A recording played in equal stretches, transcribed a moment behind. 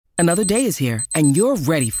Another day is here, and you're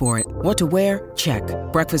ready for it. What to wear? Check.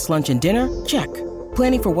 Breakfast, lunch, and dinner? Check.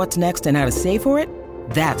 Planning for what's next and how to save for it?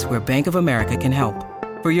 That's where Bank of America can help.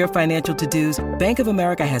 For your financial to-dos, Bank of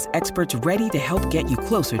America has experts ready to help get you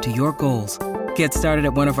closer to your goals. Get started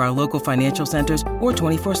at one of our local financial centers or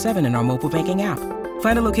 24/7 in our mobile banking app.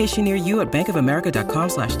 Find a location near you at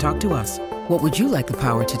bankofamerica.com/talktous. What would you like the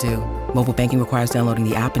power to do? Mobile banking requires downloading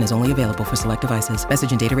the app and is only available for select devices.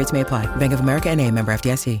 Message and data rates may apply. Bank of America N.A., member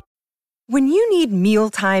FDIC. When you need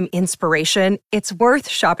mealtime inspiration, it's worth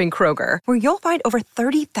shopping Kroger, where you'll find over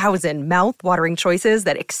 30,000 mouth-watering choices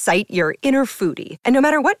that excite your inner foodie. And no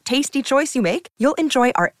matter what tasty choice you make, you'll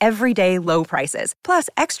enjoy our everyday low prices, plus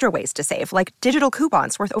extra ways to save, like digital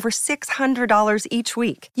coupons worth over $600 each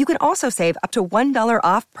week. You can also save up to $1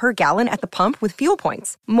 off per gallon at the pump with fuel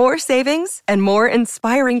points. More savings and more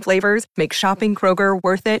inspiring flavors make shopping Kroger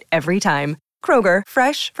worth it every time. Kroger,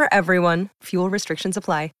 fresh for everyone. Fuel restrictions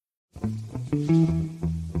apply.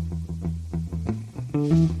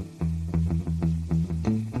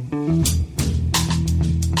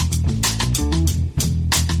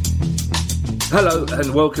 Hello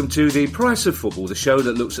and welcome to The Price of Football, the show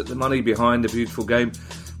that looks at the money behind the beautiful game,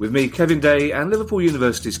 with me, Kevin Day, and Liverpool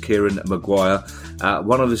University's Kieran Maguire.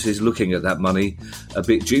 One of us is looking at that money a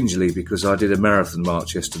bit gingerly because I did a marathon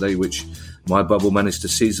march yesterday, which my bubble managed to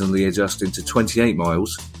seasonally adjust into 28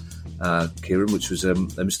 miles. Kieran, which was a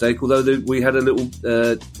mistake, although we had a little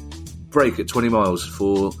break at 20 miles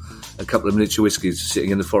for a couple of miniature whiskies sitting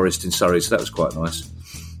in the forest in Surrey, so that was quite nice.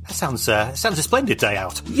 That sounds a splendid day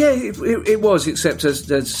out. Yeah, it was, except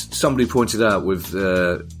as somebody pointed out, with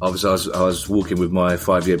I was walking with my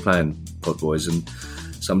 5-year plan, Pod Boys, and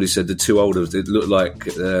somebody said the two older, it looked like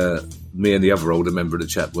me and the other older member of the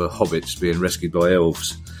chat were hobbits being rescued by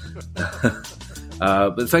elves.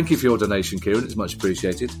 But thank you for your donation, Kieran, it's much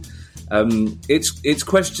appreciated. It's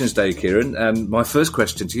questions day, Kieran, and my first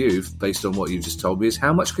question to you, based on what you've just told me, is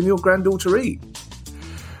how much can your granddaughter eat?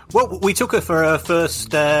 Well, we took her for her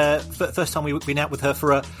first time we've been out with her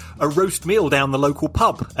for a roast meal down the local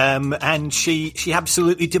pub, and she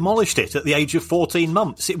absolutely demolished it at the age of 14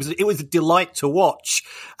 months. It was a delight to watch,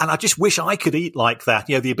 and I just wish I could eat like that.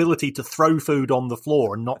 You know, the ability to throw food on the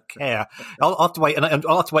floor and not care. I'll have to wait, and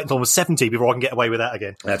I'll have to wait until I'm 70 before I can get away with that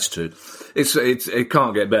again. That's true. It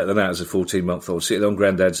can't get better than that as a 14-month-old sitting on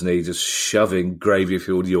Granddad's knee, just shoving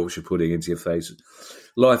gravy-filled Yorkshire pudding into your face.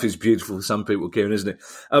 Life is beautiful for some people, Kieran, isn't it?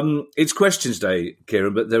 It's questions day,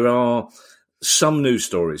 Kieran, but there are some news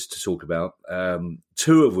stories to talk about,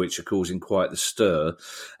 two of which are causing quite the stir,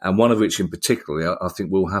 and one of which in particular I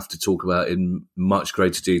think we'll have to talk about in much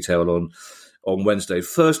greater detail on Wednesday.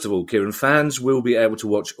 First of all, Kieran, fans will be able to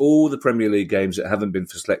watch all the Premier League games that haven't been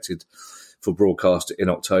selected for broadcast in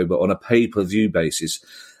October on a pay-per-view basis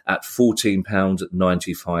at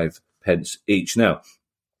 £14.95 each. Now,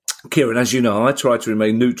 Kieran, as you know, I try to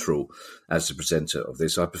remain neutral as the presenter of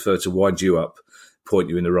this. I prefer to wind you up, point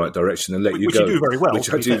you in the right direction, and let you go. Which you do very well.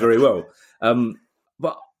 Which I do very well.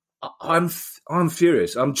 But I'm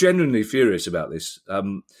furious. I'm genuinely furious about this.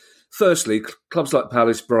 Firstly, clubs like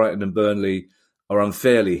Palace, Brighton and Burnley are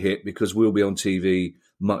unfairly hit because we'll be on TV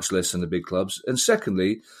much less than the big clubs. And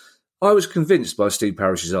secondly, I was convinced by Steve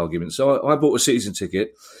Parish's argument. So I bought a season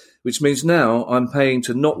ticket, which means now I'm paying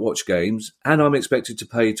to not watch games and I'm expected to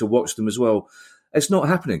pay to watch them as well. It's not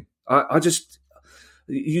happening.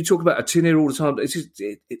 You talk about a tin ear all the time.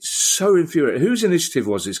 It's so infuriating. Whose initiative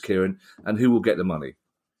was this, Kieran, and who will get the money?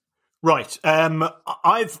 Right.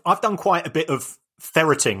 I've done quite a bit of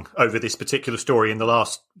ferreting over this particular story in the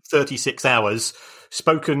last 36 hours.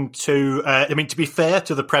 Spoken to, to be fair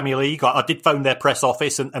to the Premier League, I did phone their press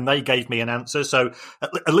office and they gave me an answer. So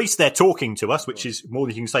at least they're talking to us, which is more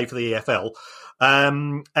than you can say for the EFL.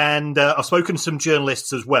 And I've spoken to some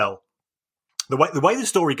journalists as well. The way the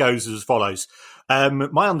story goes is as follows.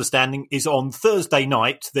 My understanding is on Thursday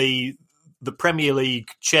night, the Premier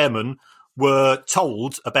League chairman were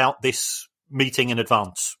told about this meeting in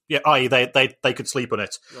advance. Yeah, i.e. they could sleep on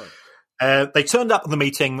it. Right. They turned up at the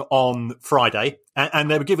meeting on Friday,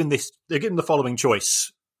 and they were given the following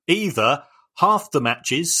choice: either half the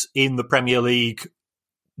matches in the Premier League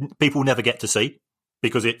people never get to see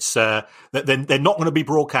because it's they're not going to be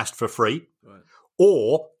broadcast for free, right,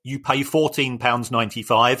 or you pay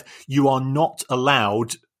 £14.95. You are not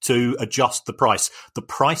allowed to adjust the price. The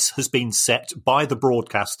price has been set by the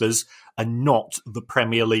broadcasters and not the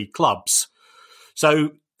Premier League clubs.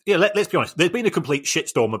 So, yeah, let's be honest. There's been a complete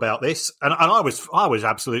shitstorm about this, and I was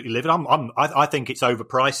absolutely livid. I think it's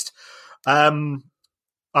overpriced. I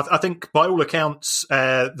think by all accounts,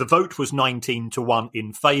 the vote was 19-1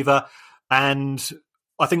 in favour, and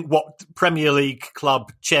I think what Premier League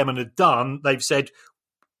club chairman had done, they've said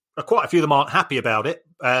quite a few of them aren't happy about it,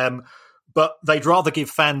 but they'd rather give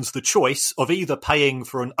fans the choice of either paying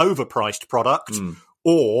for an overpriced product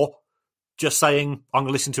or just saying, I'm going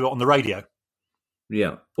to listen to it on the radio.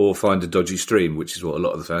 Yeah, or find a dodgy stream, which is what a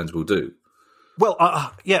lot of the fans will do. Well,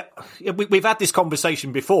 we've had this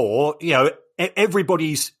conversation before. You know,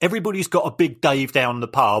 everybody's got a big Dave down the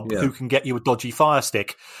pub who can get you a dodgy Fire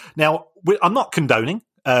Stick. Now, I'm not condoning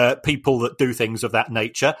people that do things of that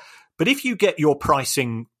nature, but if you get your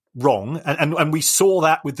pricing wrong, and we saw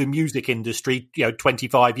that with the music industry,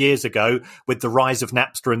 25 years ago with the rise of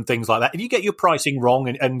Napster and things like that. If you get your pricing wrong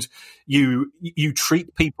and you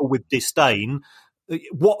treat people with disdain,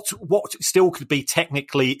 what still could be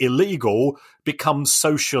technically illegal becomes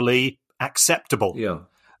socially acceptable. Yeah.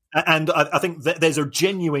 And I think that there's a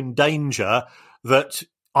genuine danger that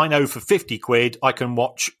I know for 50 quid, I can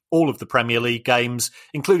watch all of the Premier League games,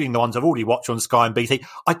 including the ones I've already watched on Sky and BT.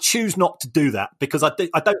 I choose not to do that because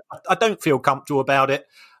I don't feel comfortable about it.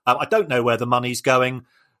 I don't know where the money's going.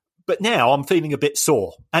 But now I'm feeling a bit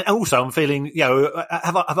sore. And also I'm feeling,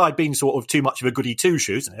 have I been sort of too much of a goody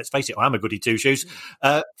two-shoes? And let's face it, I am a goody two-shoes,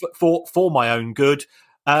 for my own good,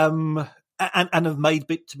 and have made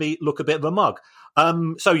it to me look a bit of a mug.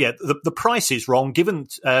 The price is wrong, given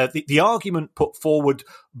the argument put forward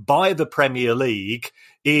by the Premier League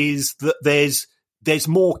is that there's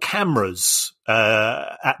more cameras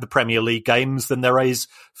at the Premier League games than there is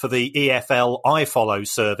for the EFL iFollow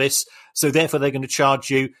service. So therefore they're going to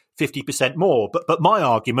charge you 50% more. But my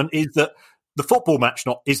argument is that the football match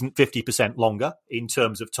isn't 50% longer in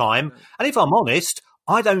terms of time. And if I'm honest,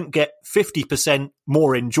 I don't get 50%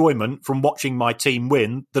 more enjoyment from watching my team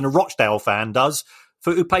win than a Rochdale fan does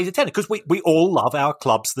who pays a tenner, because we all love our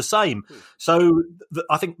clubs the same. So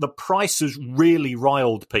I think the price has really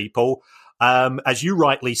riled people. As you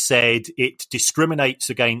rightly said, it discriminates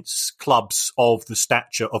against clubs of the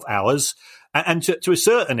stature of ours. And to a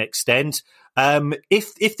certain extent,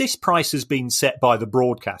 if this price has been set by the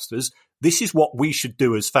broadcasters, this is what we should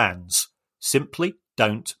do as fans. Simply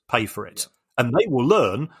don't pay for it. And they will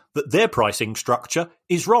learn that their pricing structure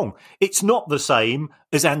is wrong. It's not the same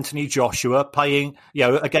as Anthony Joshua paying,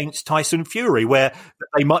 against Tyson Fury, where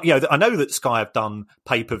they might, I know that Sky have done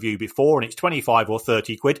pay-per-view before and it's 25 or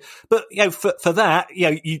 30 quid. But, for that,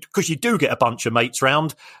 because you do get a bunch of mates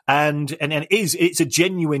round and it's a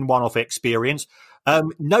genuine one-off experience.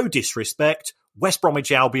 No disrespect. West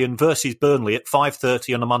Bromwich Albion versus Burnley at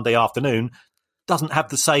 5:30 on a Monday afternoon doesn't have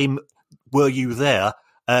the same were you there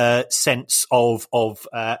sense of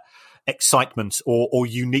excitement or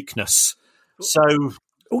uniqueness. So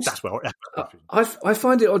that's well. I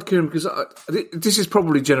find it odd, Kieran, because this is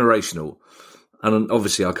probably generational, and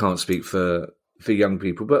obviously I can't speak for young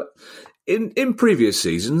people. But in previous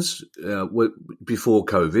seasons, before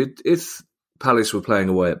COVID, if Palace were playing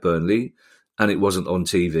away at Burnley and it wasn't on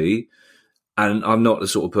TV. And I'm not the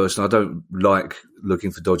sort of person, I don't like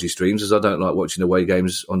looking for dodgy streams, as I don't like watching away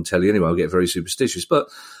games on telly anyway. I'll get very superstitious. But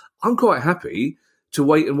I'm quite happy to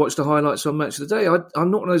wait and watch the highlights on Match of the Day.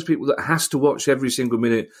 I'm not one of those people that has to watch every single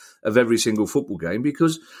minute of every single football game,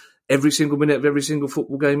 because every single minute of every single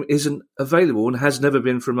football game isn't available and has never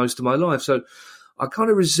been for most of my life. So I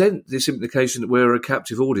kind of resent this implication that we're a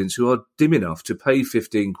captive audience who are dim enough to pay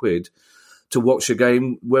 15 quid to watch a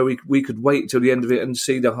game where we could wait till the end of it and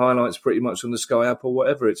see the highlights pretty much on the Sky app or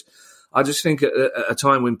whatever. I just think at a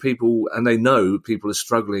time when people, and they know people are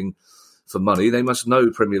struggling for money, they must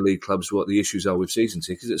know Premier League clubs what the issues are with season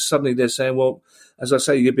tickets. It's suddenly they're saying, well, as I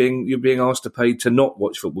say, you're being asked to pay to not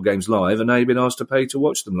watch football games live, and now you've been asked to pay to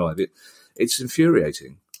watch them live. It's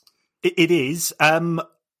infuriating. It is.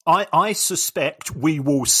 I suspect we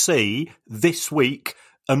will see this week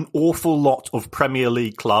an awful lot of Premier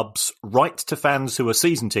League clubs write to fans who are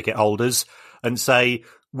season ticket holders and say,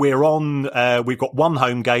 we've got one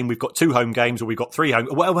home game, we've got two home games, or we've got three home,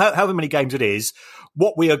 well, however many games it is.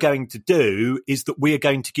 What we are going to do is that we are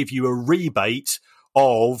going to give you a rebate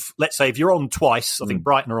of, let's say, if you're on twice, I think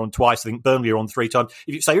Brighton are on twice, I think Burnley are on 3 times.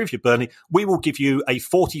 If you're Burnley, we will give you a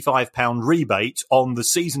 £45 rebate on the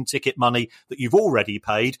season ticket money that you've already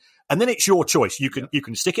paid. And then it's your choice. You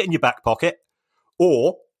can stick it in your back pocket,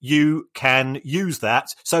 or you can use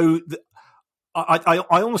that. So I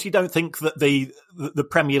honestly don't think that the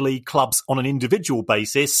Premier League clubs on an individual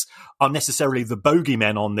basis are necessarily the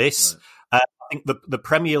bogeymen on this. Right. I think the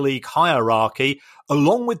Premier League hierarchy,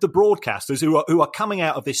 along with the broadcasters who are coming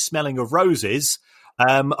out of this smelling of roses,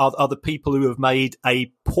 are the people who have made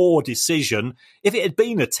a poor decision. If it had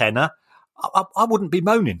been a tenner, I wouldn't be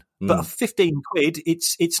moaning. but at 15 quid,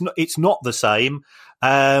 it's not the same.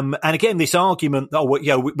 And again, this argument,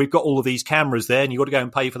 we've got all of these cameras there and you've got to go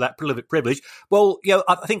and pay for that privilege. Well,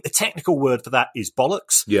 I think the technical word for that is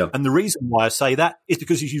bollocks. Yeah. And the reason why I say that is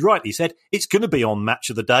because, as you rightly said, it's going to be on Match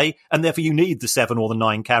of the Day, and therefore you need the 7 or the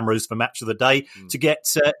 9 cameras for Match of the Day to get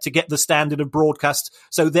the standard of broadcast.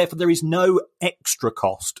 So therefore there is no extra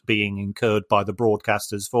cost being incurred by the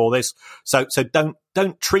broadcasters for this. So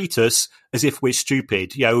don't treat us as if we're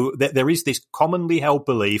stupid. There is this commonly held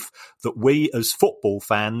belief that we as football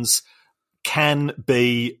fans can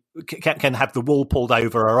have the wool pulled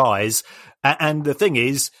over our eyes. And the thing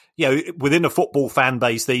is, within a football fan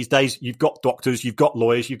base these days, you've got doctors, you've got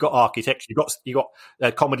lawyers, you've got architects, you've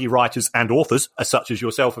got comedy writers and authors, as such as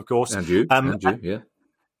yourself, of course. And you, yeah.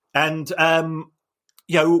 And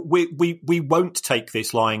we won't take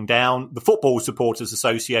this lying down. The Football Supporters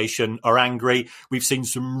Association are angry. We've seen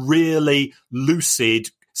some really lucid,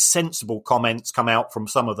 sensible comments come out from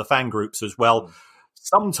some of the fan groups as well.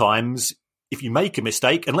 Sometimes, if you make a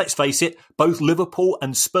mistake, and let's face it, both Liverpool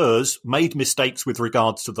and Spurs made mistakes with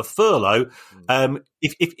regards to the furlough.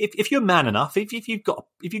 If you're man enough, if you've got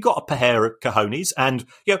a pair of cojones, and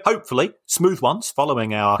hopefully smooth ones,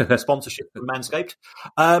 following our sponsorship from Manscaped,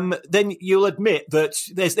 then you'll admit that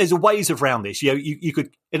there's a ways around this. You could,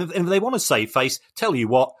 and if they want to save face, tell you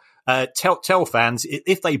what. Tell fans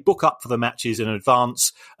if they book up for the matches in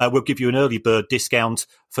advance, we'll give you an early bird discount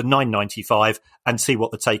for $9.95 and see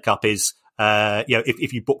what the take up is.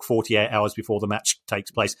 If you book 48 hours before the match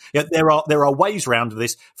takes place, there are ways around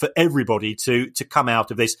this for everybody to come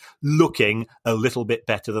out of this looking a little bit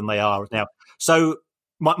better than they are now. So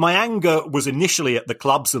my anger was initially at the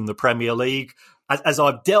clubs and the Premier League. As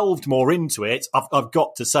I've delved more into it, I've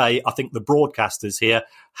got to say, I think the broadcasters here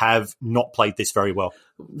have not played this very well.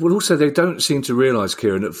 Well, also, they don't seem to realise,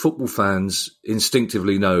 Kieran, that football fans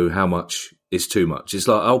instinctively know how much is too much. It's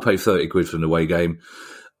like, I'll pay 30 quid for an away game.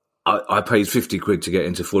 I paid 50 quid to get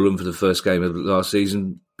into Fulham for the first game of the last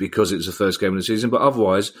season because it was the first game of the season. But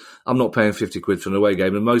otherwise, I'm not paying 50 quid for an away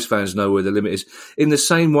game. And most fans know where the limit is. In the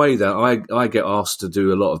same way that I get asked to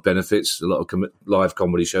do a lot of benefits, a lot of live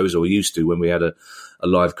comedy shows, or we used to when we had a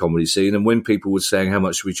live comedy scene. And when people were saying, how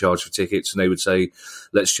much should we charge for tickets? And they would say,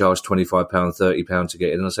 let's charge £25, £30 to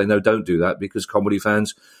get in. And I say, no, don't do that, because comedy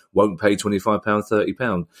fans won't pay £25,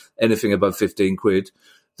 £30. Anything above 15 quid.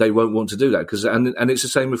 They won't want to do that and it's the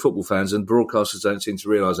same with football fans, and broadcasters don't seem to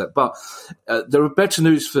realise that. But there are better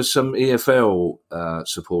news for some EFL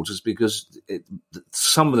supporters, because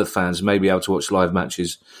some of the fans may be able to watch live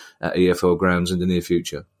matches at EFL grounds in the near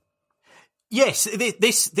future. Yes,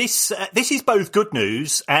 this is both good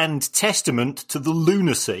news and testament to the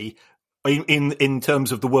lunacy in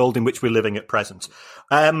terms of the world in which we're living at present.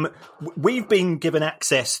 We've been given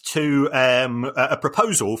access to a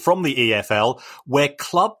proposal from the EFL where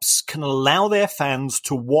clubs can allow their fans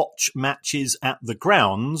to watch matches at the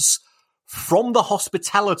grounds from the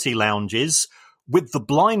hospitality lounges with the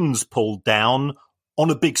blinds pulled down on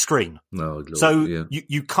a big screen.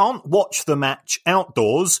 You can't watch the match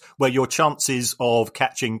outdoors, where your chances of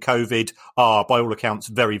catching COVID are, by all accounts,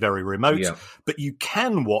 very, very remote. Yeah. But you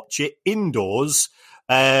can watch it indoors,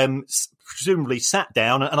 presumably sat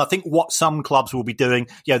down. And I think what some clubs will be doing,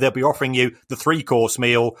 they'll be offering you the 3-course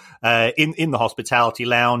meal in the hospitality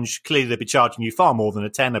lounge. Clearly, they'll be charging you far more than a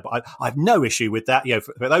tenner, but I have no issue with that.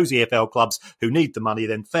 For those EFL clubs who need the money,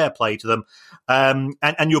 then fair play to them.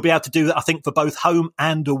 And you'll be able to do that, I think, for both home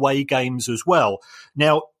and away games as well.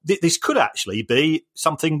 Now, this could actually be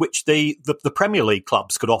something which the Premier League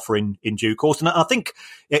clubs could offer in due course. And I think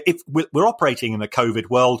if we're operating in a COVID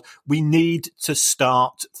world, we need to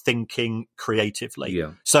start thinking creatively.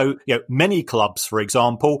 Yeah. So, many clubs, for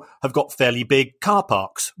example, have got fairly big car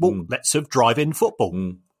parks. Well, let's have drive-in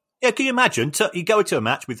football. Yeah, can you imagine? You go to a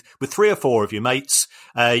match with 3 or 4 of your mates.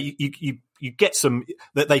 You get some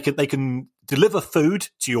that they can deliver food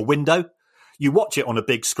to your window. You watch it on a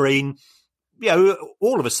big screen.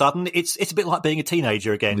 All of a sudden, it's a bit like being a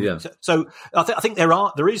teenager again. Yeah. So I think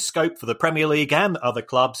there is scope for the Premier League and other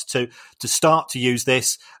clubs to start to use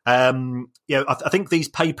this. I think these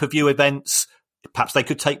pay-per-view events, perhaps they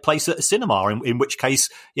could take place at a cinema, in which case,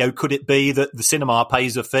 could it be that the cinema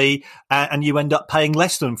pays a fee and you end up paying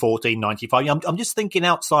less than $14.95? I'm just thinking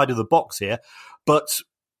outside of the box here, but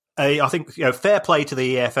I think fair play to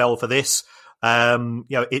the EFL for this.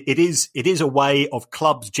 It is a way of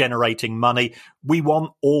clubs generating money. We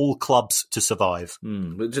want all clubs to survive.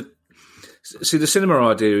 See, the cinema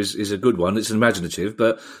idea is a good one. It's imaginative,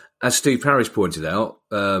 but as Steve Parrish pointed out,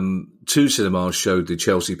 2 cinemas showed the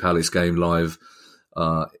Chelsea Palace game live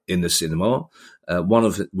in the cinema, one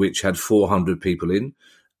of which had 400 people in.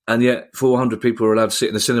 And yet 400 people are allowed to sit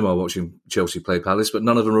in the cinema watching Chelsea play Palace, but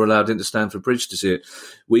none of them are allowed into Stamford Bridge to see it.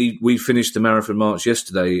 We finished the marathon march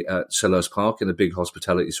yesterday at Selhurst Park in a big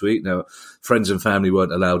hospitality suite. Now, friends and family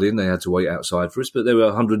weren't allowed in. They had to wait outside for us, but there were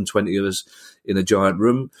 120 of us in a giant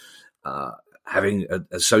room, having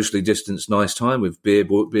a socially distanced nice time with beer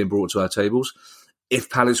being brought to our tables. If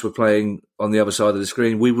Palace were playing on the other side of the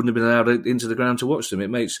screen, we wouldn't have been allowed into the ground to watch them. It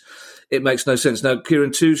makes no sense. Now,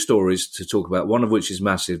 Kieran, two stories to talk about, one of which is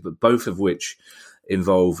massive, but both of which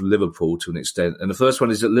involve Liverpool to an extent. And the first one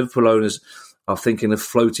is that Liverpool owners are thinking of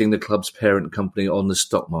floating the club's parent company on the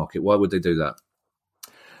stock market. Why would they do that?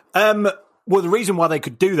 Well, the reason why they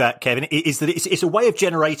could do that, Kevin, is that it's a way of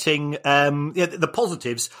generating the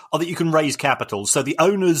positives are that you can raise capital. So the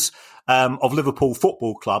owners of Liverpool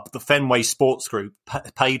Football Club, the Fenway Sports Group,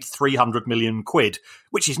 paid 300 million quid,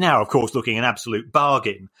 which is now, of course, looking an absolute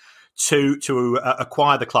bargain to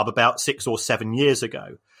acquire the club about 6 or 7 years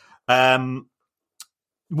ago.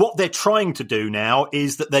 What they're trying to do now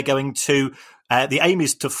is that they're going to the aim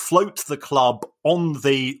is to float the club on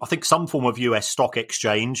I think, some form of US stock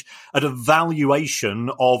exchange at a valuation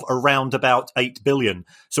of around about 8 billion.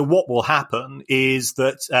 So what will happen is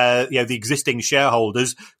that, the existing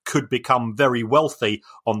shareholders could become very wealthy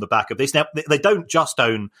on the back of this. Now, they don't just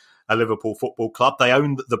own a Liverpool Football Club. They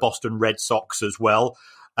own the Boston Red Sox as well.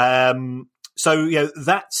 So,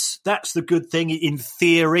 that's the good thing. In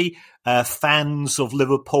theory, fans of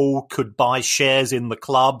Liverpool could buy shares in the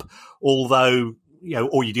club, although,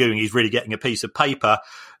 all you're doing is really getting a piece of paper.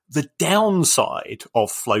 The downside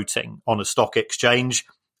of floating on a stock exchange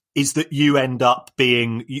is that you end up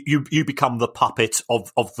being, you become the puppet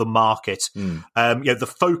of the market.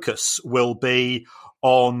 The focus will be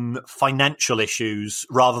on financial issues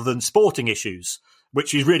rather than sporting issues,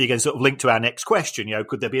 which is really again sort of linked to our next question.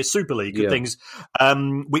 Could there be a Super League? Could things?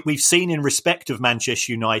 We've seen in respect of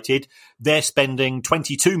Manchester United, they're spending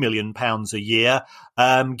 £22 million a year,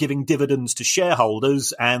 giving dividends to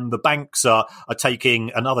shareholders, and the banks are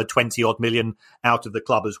taking another 20 odd million out of the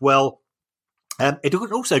club as well. It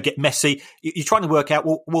could also get messy. You're trying to work out,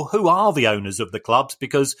 well, who are the owners of the clubs?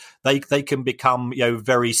 Because they can become,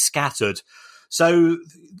 very scattered. So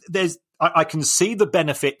I can see the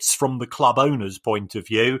benefits from the club owner's point of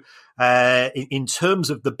view. In terms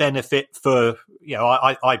of the benefit for,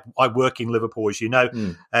 I work in Liverpool, as you know.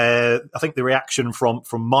 I think the reaction from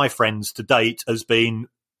my friends to date has been,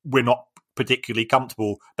 we're not particularly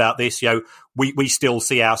comfortable about this. We still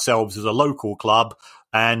see ourselves as a local club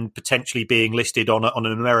and potentially being listed on an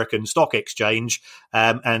American stock exchange,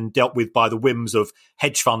 and dealt with by the whims of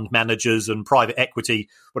hedge fund managers and private equity.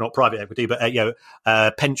 Well, not private equity, but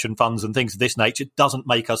pension funds and things of this nature. Doesn't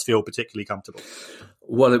make us feel particularly comfortable.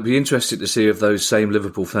 Well, it'd be interesting to see if those same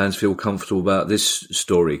Liverpool fans feel comfortable about this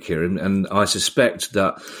story, Kieran. And I suspect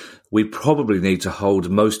that we probably need to hold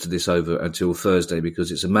most of this over until Thursday,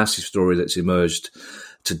 because it's a massive story that's emerged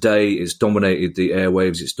today. It's dominated the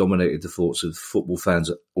airwaves. It's dominated the thoughts of football fans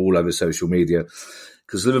all over social media,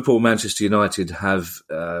 because Liverpool and Manchester United have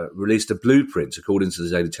released a blueprint, according to the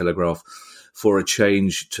Daily Telegraph, for a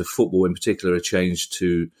change to football, in particular a change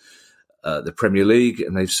to the Premier League.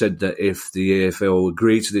 And they've said that if the EFL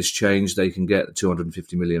agree to this change, they can get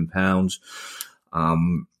 £250 million.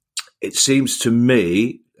 It seems to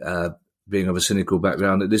me, being of a cynical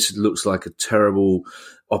background, that this looks like a terrible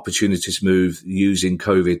opportunist move using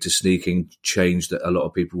COVID to sneak in change that a lot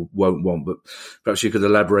of people won't want. But perhaps you could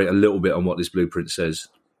elaborate a little bit on what this blueprint says.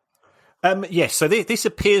 Yes, so this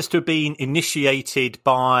appears to have been initiated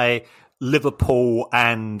by Liverpool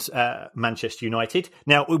and Manchester United.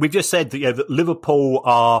 Now, we've just said that Liverpool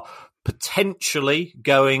are potentially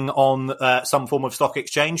going on some form of stock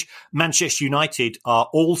exchange. Manchester United are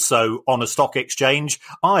also on a stock exchange,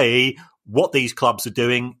 i.e., what these clubs are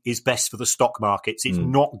doing is best for the stock markets. It's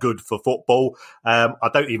not good for football.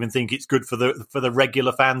 I don't even think it's good for the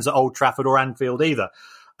regular fans at Old Trafford or Anfield either.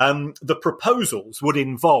 The proposals would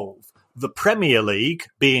involve the Premier League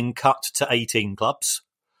being cut to 18 clubs.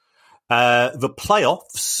 The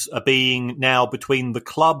playoffs are being now between the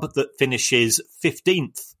club that finishes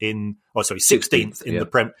 16th in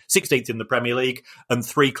the Premier League, and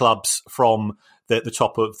 3 clubs from the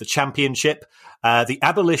top of the Championship. The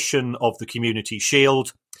abolition of the Community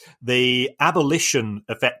Shield, the abolition,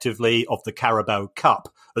 effectively, of the Carabao Cup,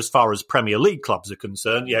 as far as Premier League clubs are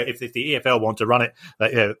concerned. If the EFL want to run it,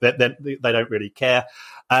 then they don't really care.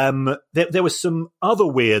 There were some other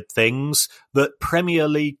weird things that Premier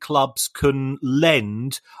League clubs can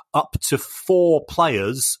lend up to 4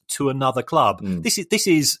 players to another club. This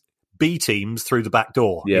is B teams through the back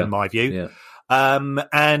door, in my view.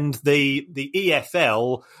 And the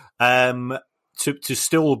EFL, to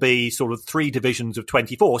still be sort of 3 divisions of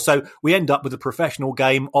 24. So we end up with a professional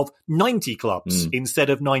game of 90 clubs instead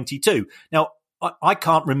of 92. Now, I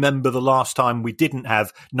can't remember the last time we didn't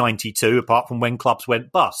have 92, apart from when clubs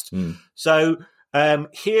went bust. So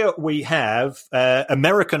here we have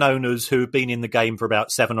American owners who have been in the game for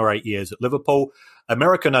about 7 or 8 years at Liverpool,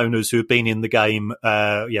 American owners who have been in the game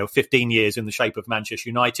 15 years in the shape of Manchester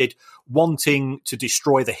United, wanting to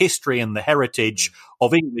destroy the history and the heritage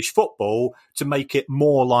of English football to make it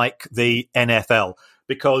more like the NFL.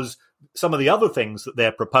 Because some of the other things that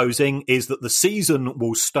they're proposing is that the season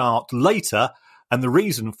will start later, and the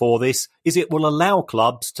reason for this is it will allow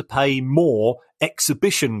clubs to pay more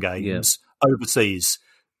exhibition games overseas.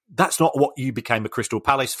 That's not what you became a Crystal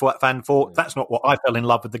Palace fan for. That's not what I fell in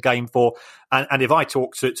love with the game for. And if I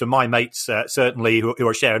talk to my mates, certainly who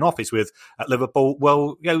are sharing office with at Liverpool,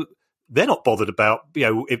 well, they're not bothered about,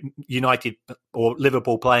 if United or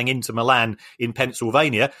Liverpool playing Inter Milan in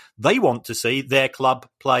Pennsylvania. They want to see their club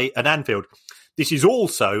play at Anfield. This is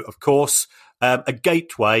also, of course, a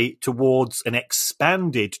gateway towards an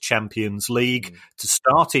expanded Champions League to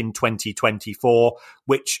start in 2024,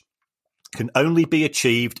 which can only be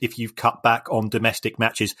achieved if you've cut back on domestic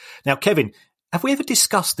matches. Now, Kevin, have we ever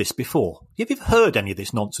discussed this before? Have you ever heard any of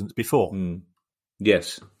this nonsense before?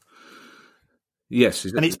 Yes. Yes.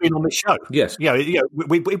 And it's been on the show. Yes.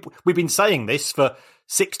 We've been saying this for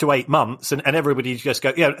 6 to 8 months, and everybody just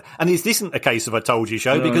go, and this isn't a case of a told you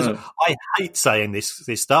show, because I hate saying this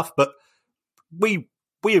stuff, but we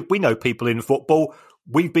know people in football.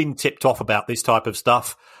 We've been tipped off about this type of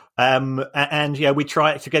stuff. We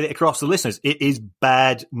try to get it across to the listeners. It is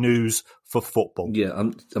bad news for football. Yeah,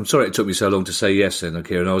 I'm sorry it took me so long to say yes then,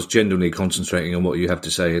 Kieran. I was genuinely concentrating on what you have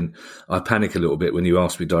to say, and I panic a little bit when you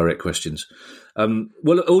ask me direct questions.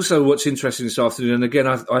 Well, also what's interesting this afternoon, and again,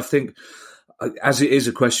 I think as it is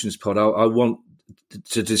a questions pod, I want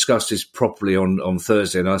to discuss this properly on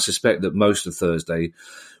Thursday, and I suspect that most of Thursday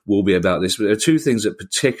will be about this. But there are 2 things that are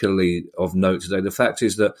particularly of note today. The fact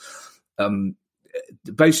is that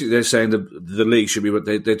basically they're saying the league should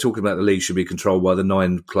be, they're talking about the league should be controlled by the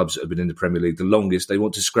 9 clubs that have been in the Premier League the longest. They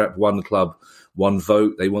want to scrap 1 club, 1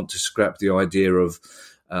 vote. They want to scrap the idea of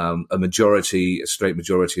a straight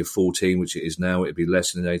majority of 14, which it is now. It'd be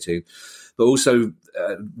less than 18. But also,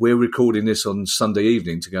 we're recording this on Sunday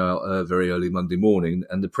evening to go out very early Monday morning,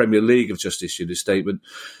 and the Premier League have just issued a statement,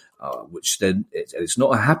 which then it's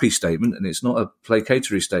not a happy statement and it's not a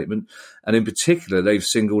placatory statement. And in particular, they've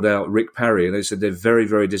singled out Rick Parry, and they said they're very,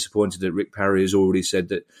 very disappointed that Rick Parry has already said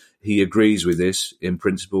that he agrees with this in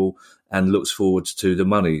principle and looks forward to the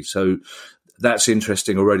money. So that's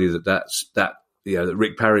interesting already that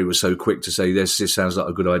Rick Parry was so quick to say this sounds like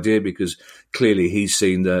a good idea, because clearly he's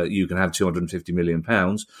seen that you can have £250 million.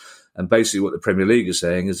 And basically what the Premier League is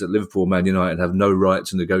saying is that Liverpool and Man United have no right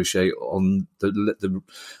to negotiate on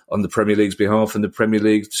the Premier League's behalf. And the Premier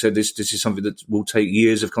League said this is something that will take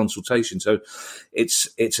years of consultation. So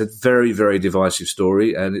it's a very, very divisive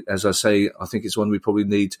story. And as I say, I think it's one we probably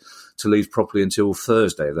need to leave properly until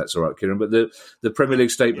Thursday, if that's all right, Kieran. But the Premier League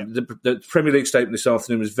statement, the Premier League statement this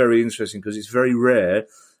afternoon was very interesting, because it's very rare,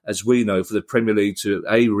 as we know, for the Premier League to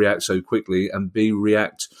A, react so quickly, and B,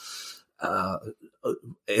 react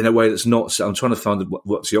in a way that's not. I'm trying to find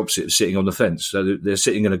what's the opposite of sitting on the fence. So they're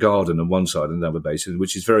sitting in a garden on one side and the other, basically,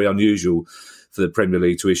 which is very unusual for the Premier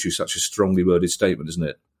League to issue such a strongly worded statement, isn't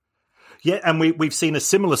it? Yeah, and we've seen a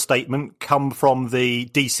similar statement come from the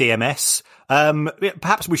DCMS.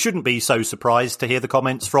 Perhaps we shouldn't be so surprised to hear the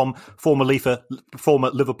comments from former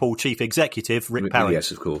Liverpool chief executive Rick Parry.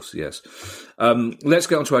 Yes, of course, yes. Let's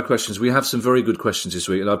get on to our questions. We have some very good questions this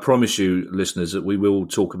week, and I promise you, listeners, that we will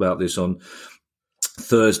talk about this on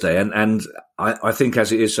Thursday. And I think,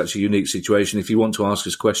 as it is such a unique situation, if you want to ask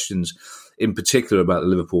us questions in particular about the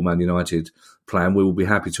Liverpool Man United plan, we will be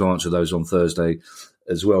happy to answer those on Thursday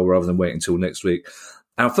as well, rather than waiting until next week.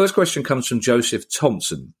 Our first question comes from Joseph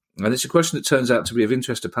Thompson, and it's a question that turns out to be of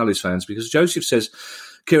interest to Palace fans, because Joseph says,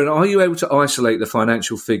 Kieran, are you able to isolate the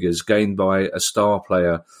financial figures gained by a star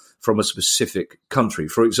player from a specific country?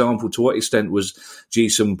 For example, to what extent was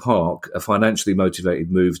Ji-sung Park a financially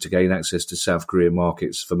motivated move to gain access to South Korean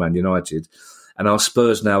markets for Man United? And are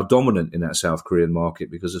Spurs now dominant in that South Korean market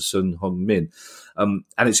because of Son Heung-min? And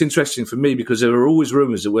it's interesting for me because there are always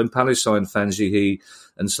rumours that when Palace signed Fan Ji-hee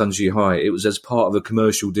and Sun Ji-hai, it was as part of a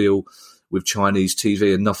commercial deal with Chinese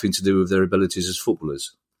TV and nothing to do with their abilities as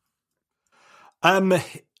footballers.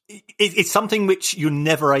 It's something which you're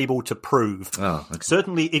never able to prove. Oh, okay.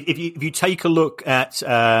 Certainly, if you take a look at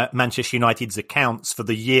Manchester United's accounts for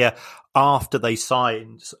the year after they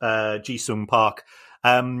signed Ji-sung Park,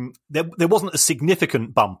 there wasn't a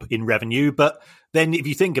significant bump in revenue, but then if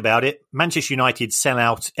you think about it, Manchester United sell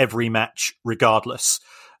out every match regardless.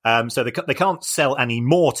 So they can't sell any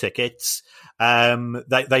more tickets.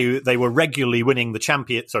 They were regularly winning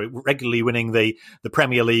regularly winning the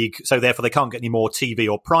Premier League. So therefore they can't get any more TV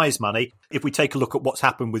or prize money. If we take a look at what's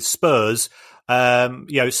happened with Spurs,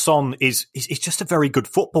 Son is just a very good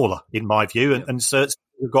footballer in my view, and certainly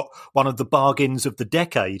got one of the bargains of the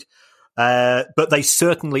decade. But they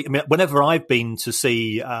certainly, whenever I've been to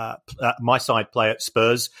see my side play at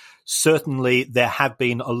Spurs, certainly there have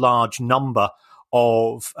been a large number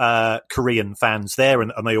of Korean fans there,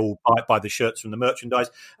 and they all buy the shirts from the merchandise.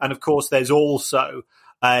 And of course, there's also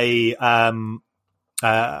a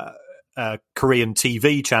Korean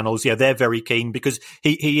TV channels. Yeah, they're very keen because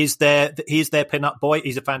he is their pin-up boy.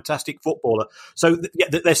 He's a fantastic footballer. So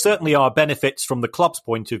there certainly are benefits from the club's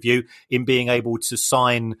point of view in being able to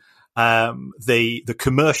sign the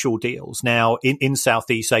commercial deals now in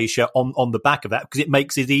Southeast Asia on the back of that, because it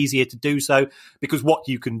makes it easier to do so. Because what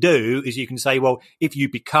you can do is you can say, well, if you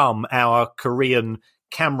become our Korean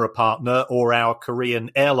camera partner or our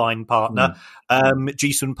Korean airline partner,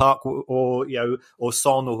 Jisun Park or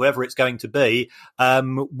Son or whoever it's going to be,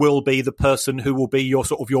 will be the person who will be your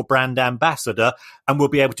sort of your brand ambassador and will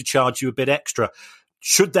be able to charge you a bit extra.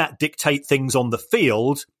 Should that dictate things on the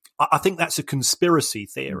field? I think that's a conspiracy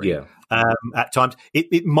theory. Yeah. At times,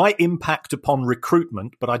 it might impact upon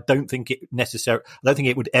recruitment, but I don't think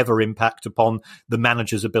it would ever impact upon the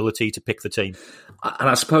manager's ability to pick the team. And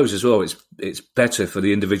I suppose as well, it's better for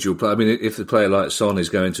the individual player. I mean, if the player like Son is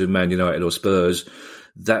going to Man United or Spurs,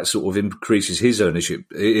 that sort of increases his ownership,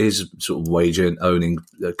 his sort of wage owning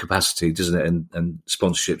capacity, doesn't it? And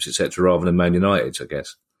sponsorships, etc., rather than Man United, I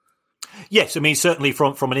guess. Yes, I mean certainly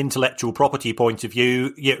from an intellectual property point of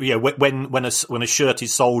view, when a shirt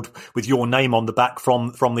is sold with your name on the back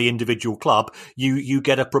from the individual club, you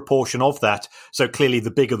get a proportion of that. So clearly,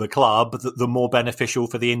 the bigger the club, the more beneficial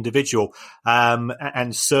for the individual.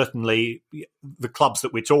 And certainly, the clubs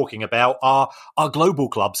that we're talking about are global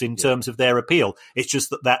clubs in terms of their appeal. It's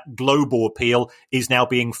just that global appeal is now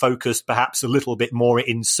being focused perhaps a little bit more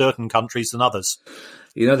in certain countries than others.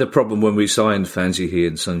 You know, the problem when we signed Fan Ji-hee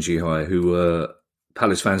and Sun Ji-hai, who were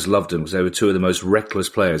Palace fans loved them because they were two of the most reckless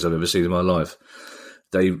players I've ever seen in my life.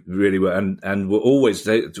 They really were, and were always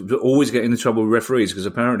getting into trouble with referees because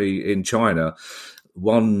apparently in China,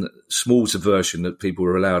 one small subversion that people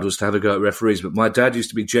were allowed was to have a go at referees. But my dad used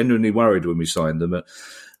to be genuinely worried when we signed them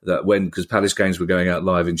because Palace games were going out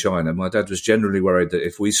live in China, my dad was genuinely worried that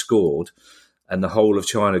if we scored and the whole of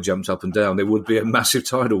China jumped up and down, there would be a massive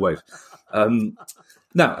tidal wave.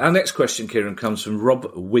 Now, our next question, Kieran, comes from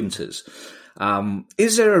Rob Winters.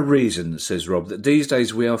 Is there a reason, says Rob, that these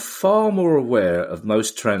days we are far more aware of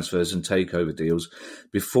most transfers and takeover deals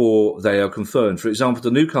before they are confirmed? For example,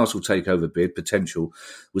 the Newcastle takeover bid potential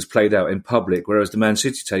was played out in public, whereas the Man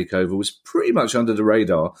City takeover was pretty much under the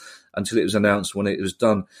radar until it was announced when it was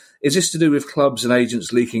done. Is this to do with clubs and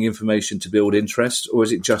agents leaking information to build interest, or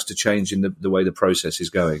is it just a change in the way the process is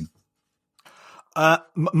going?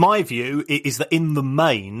 My view is that in the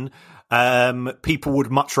main, people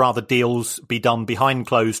would much rather deals be done behind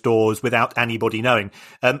closed doors without anybody knowing.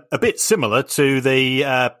 A bit similar to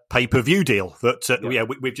the pay-per-view deal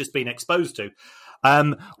that we've just been exposed to.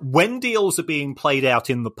 When deals are being played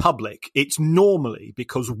out in the public, it's normally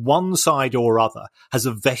because one side or other has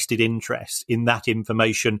a vested interest in that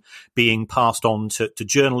information being passed on to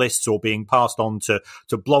journalists or being passed on to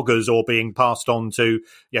bloggers or being passed on to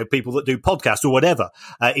people that do podcasts or whatever,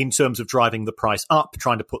 in terms of driving the price up,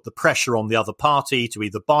 trying to put the pressure on the other party to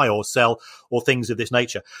either buy or sell or things of this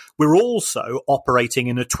nature. We're also operating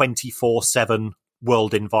in a 24/7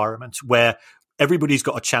 world environment where everybody's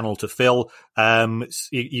got a channel to fill.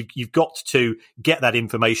 You've got to get that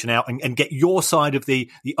information out and get your side of the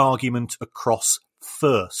argument across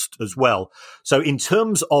first as well. So in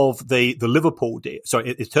terms of the Liverpool deal,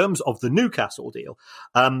 in terms of the Newcastle deal,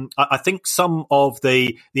 I think some of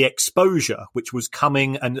the exposure which was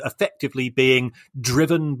coming and effectively being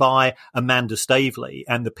driven by Amanda Staveley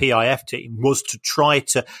and the PIF team was to try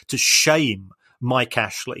to shame Mike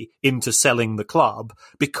Ashley into selling the club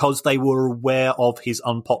because they were aware of his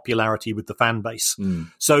unpopularity with the fan base.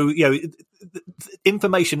 So,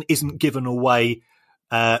 information isn't given away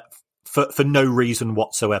for no reason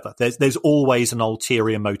whatsoever. There's always an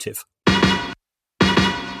ulterior motive.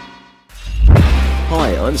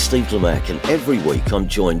 Hi, I'm Steve Lemack, and every week I'm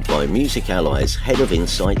joined by Music Ally's Head of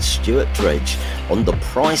Insight, Stuart Dredge, on The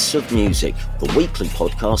Price of Music, the weekly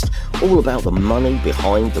podcast all about the money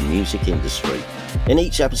behind the music industry. In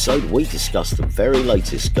each episode, we discuss the very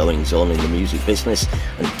latest goings-on in the music business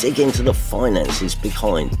and dig into the finances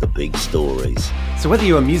behind the big stories. So whether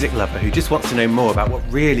you're a music lover who just wants to know more about what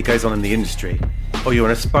really goes on in the industry, or you're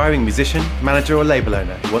an aspiring musician, manager or label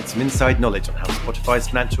owner who wants some inside knowledge on how Spotify's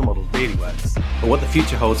financial model really works, or what the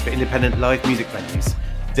future holds for independent live music venues,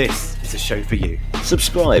 this is a show for you.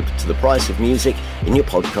 Subscribe to The Price of Music in your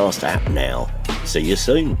podcast app now. See you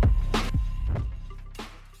soon.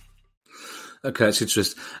 Okay, it's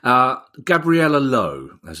interesting. Gabriella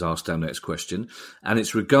Lowe has asked our next question, and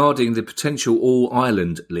it's regarding the potential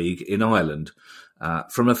All-Ireland League in Ireland.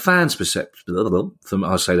 From a fan's perspective,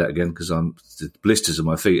 I'll say that again because the blisters on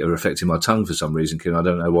my feet are affecting my tongue for some reason, Kieran. I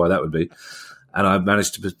don't know why that would be. And I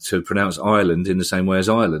managed to pronounce Ireland in the same way as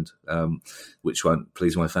Ireland, which won't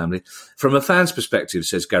please my family. From a fan's perspective,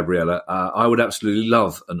 says Gabriella, I would absolutely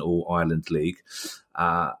love an All-Ireland League.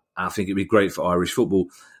 I think it'd be great for Irish football.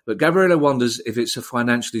 But Gabriella wonders if it's a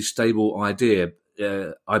financially stable idea.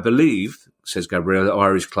 I believe, says Gabriella, that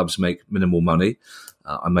Irish clubs make minimal money.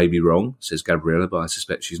 I may be wrong, says Gabriella, but I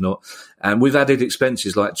suspect she's not. And with added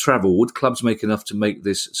expenses like travel, would clubs make enough to make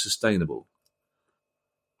this sustainable?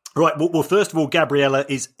 Right. Well, first of all, Gabriella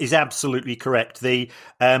is absolutely correct. The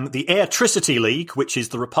Airtricity League, which is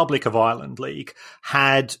the Republic of Ireland league,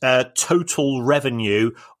 had a total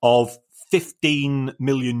revenue of 15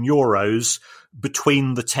 million euros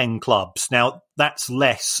between the 10 clubs. Now, that's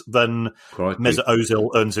less than Mesut Ozil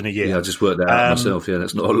earns in a year. Yeah, I just worked that out myself. Yeah,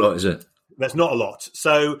 that's not a lot, is it? That's not a lot.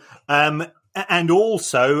 So, and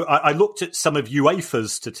also, I looked at some of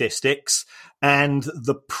UEFA's statistics, and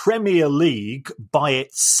the Premier League by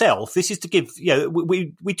itself, this is to give,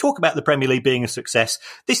 we talk about the Premier League being a success.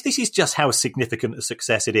 This is just how significant a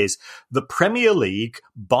success it is. The Premier League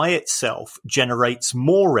by itself generates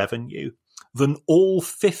more revenue than all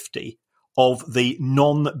 50 of the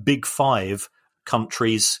non-Big Five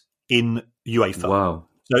countries in UEFA. Wow.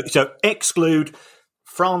 So exclude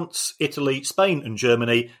France, Italy, Spain and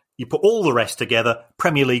Germany. You put all the rest together,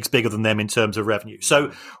 Premier League's bigger than them in terms of revenue.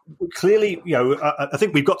 So clearly, I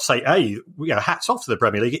think we've got to say, hats off to the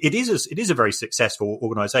Premier League. It is a very successful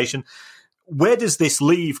organisation. Where does this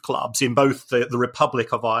leave clubs in both the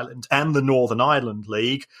Republic of Ireland and the Northern Ireland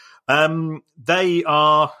League? They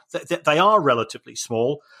are relatively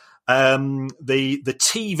small. The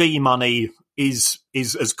TV money is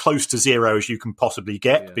as close to zero as you can possibly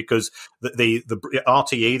get because the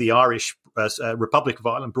RTE, the Irish Republic of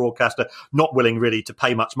Ireland broadcaster, not willing really to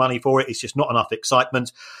pay much money for it. It's just not enough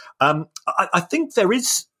excitement. I think there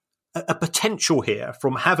is a potential here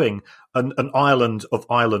from having an Ireland of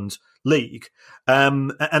Ireland league.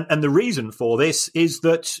 And the reason for this is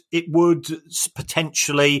that it would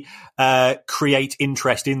potentially create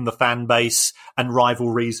interest in the fan base and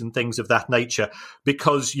rivalries and things of that nature,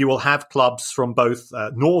 because you will have clubs from both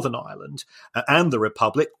Northern Ireland and the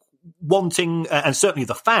Republic wanting, and certainly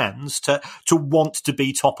the fans, to want to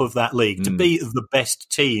be top of that league, to be the best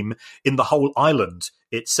team in the whole island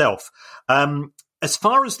itself. As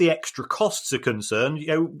far as the extra costs are concerned,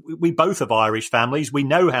 we both have Irish families. We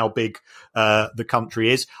know how big the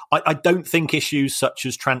country is. I don't think issues such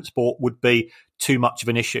as transport would be too much of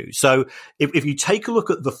an issue. So if you take a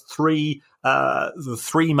look at the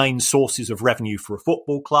three main sources of revenue for a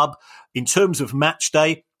football club, in terms of match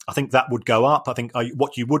day, I think that would go up. I think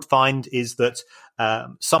what you would find is that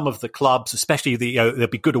some of the clubs, especially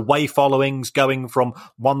there'd be good away followings going from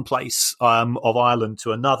one place of Ireland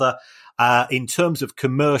to another. In terms of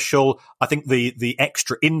commercial, I think the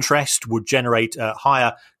extra interest would generate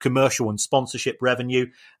higher commercial and sponsorship revenue.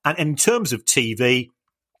 And in terms of TV,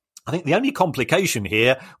 I think the only complication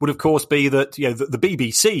here would, of course, be that the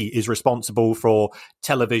BBC is responsible for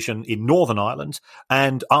television in Northern Ireland,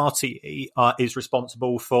 and RTE is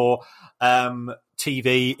responsible for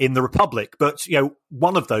TV in the Republic. But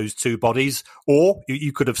one of those two bodies, or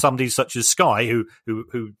you could have somebody such as Sky who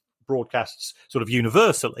broadcasts sort of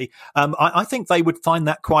universally, I think they would find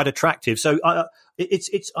that quite attractive. So I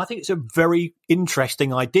think it's a very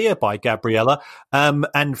interesting idea by Gabriella,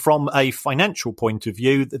 and from a financial point of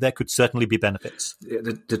view, there could certainly be benefits.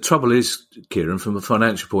 The trouble is, Kieran, from a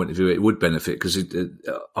financial point of view, it would benefit because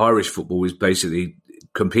Irish football is basically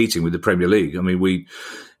competing with the Premier League. I mean,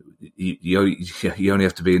 you only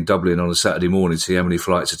have to be in Dublin on a Saturday morning to see how many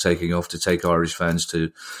flights are taking off to take Irish fans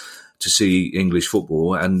to see English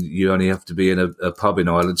football, and you only have to be in a pub in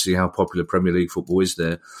Ireland to see how popular Premier League football is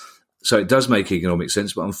there. So it does make economic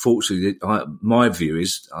sense, but unfortunately, my view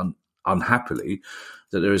is, unhappily,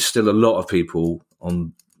 that there is still a lot of people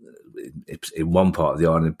in one part of the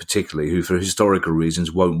island particularly who, for historical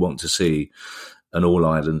reasons, won't want to see an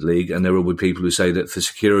All-Ireland League, and there will be people who say that for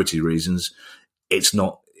security reasons, it's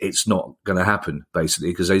not going to happen, basically,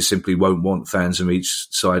 because they simply won't want fans from each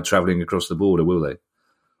side travelling across the border, will they?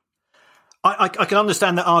 I can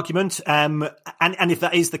understand that argument, and if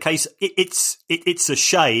that is the case, it's a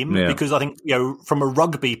shame because I think from a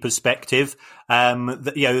rugby perspective,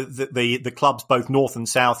 the clubs both north and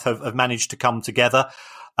south have managed to come together,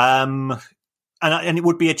 and it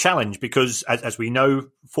would be a challenge because as we know,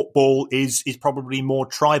 football is probably more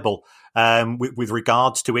tribal with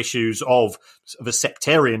regards to issues of a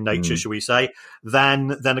sectarian nature, shall we say, than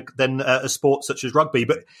a sport such as rugby.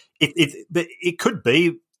 But it could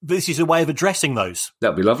be. This is a way of addressing those.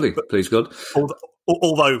 That'd be lovely, please God.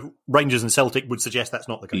 Although Rangers and Celtic would suggest that's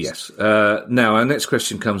not the case. Yes. Now, our next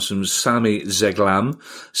question comes from Sami Zeglam.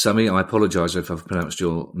 Sami, I apologise if I've pronounced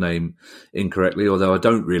your name incorrectly, although I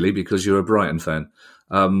don't really, because you're a Brighton fan.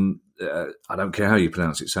 I don't care how you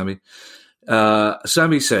pronounce it, Sami.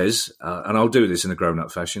 Sammy says, and I'll do this in a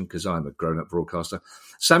grown-up fashion because I'm a grown-up broadcaster.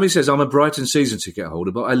 Sammy says, I'm a Brighton season ticket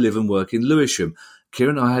holder, but I live and work in Lewisham.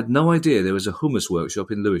 Kieran, I had no idea there was a hummus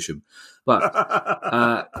workshop in Lewisham.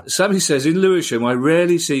 But Sammy says, in Lewisham, I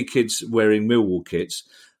rarely see kids wearing Millwall kits,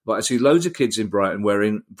 but I see loads of kids in Brighton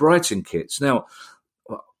wearing Brighton kits. Now,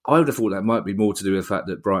 I would have thought that might be more to do with the fact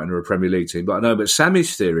that Brighton are a Premier League team. But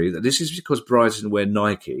Sammy's theory that this is because Brighton wear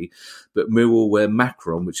Nike, but Millwall wear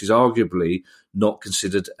Macron, which is arguably not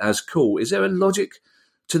considered as cool. Is there a logic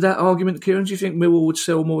to that argument, Kieran? Do you think Millwall would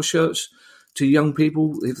sell more shirts to young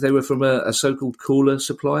people if they were from a so-called cooler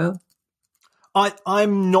supplier?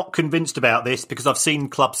 I'm not convinced about this because I've seen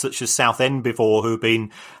clubs such as Southend before who've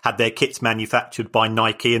had their kits manufactured by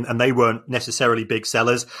Nike and they weren't necessarily big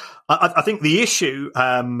sellers. I think the issue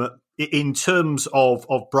in terms of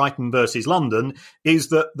Brighton versus London is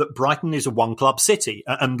that Brighton is a one-club city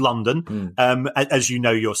and London, as you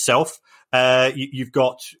know yourself, you've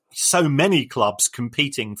got so many clubs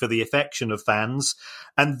competing for the affection of fans,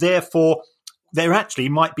 and therefore there actually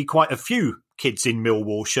might be quite a few kids in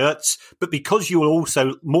Millwall shirts, but because you are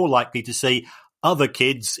also more likely to see other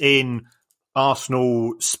kids in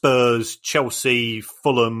Arsenal, Spurs, Chelsea,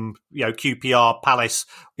 Fulham, QPR, Palace,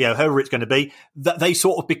 whoever it's going to be, that they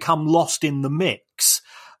sort of become lost in the mix.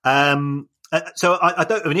 So I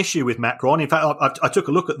don't have an issue with Macron. In fact, I took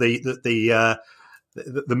a look at the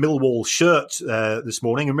Millwall shirt this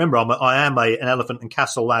morning. And remember, I am an Elephant and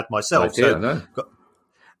Castle lad myself.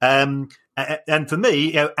 And for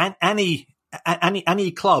me,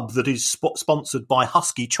 any club that is sponsored by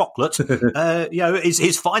Husky chocolate,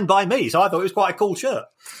 is fine by me. So I thought it was quite a cool shirt.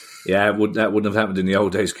 Yeah, that wouldn't have happened in the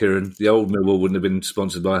old days, Kieran. The old Millwall wouldn't have been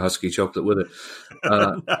sponsored by Husky chocolate, would it?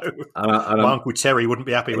 No. My Uncle Terry wouldn't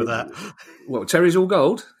be happy with that. Well, Terry's all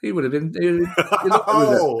gold. He would have been.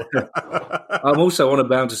 I'm also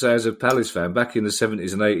bound to say, as a Palace fan, back in the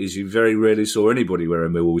 70s and 80s, you very rarely saw anybody wear a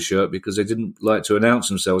Millwall shirt because they didn't like to announce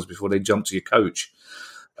themselves before they jumped to your coach,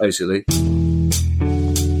 basically.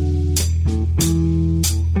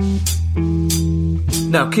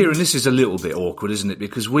 Now, Kieran, this is a little bit awkward, isn't it?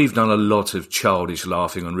 Because we've done a lot of childish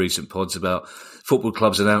laughing on recent pods about football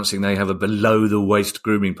clubs announcing they have a below-the-waist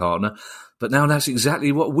grooming partner. But now that's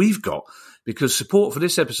exactly what we've got, because support for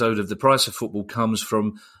this episode of The Price of Football comes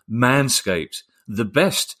from Manscaped, the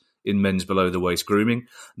best in men's below-the-waist grooming.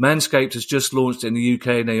 Manscaped has just launched in the UK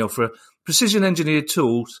and they offer precision-engineered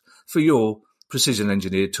tools for your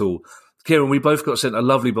precision-engineered tool. Kieran, we both got sent a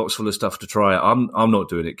lovely box full of stuff to try. I'm not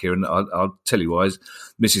doing it, Kieran. I'll tell you why.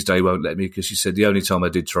 Mrs. Day won't let me because she said the only time I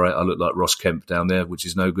did try it, I looked like Ross Kemp down there, which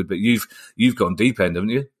is no good. But you've gone deep end, haven't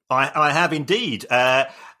you? I have indeed.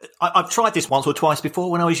 I've tried this once or twice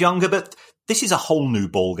before when I was younger, but this is a whole new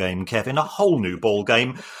ball game, Kevin. A whole new ball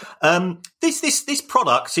game. This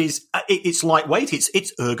product it's lightweight.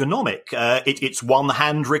 It's ergonomic. It's one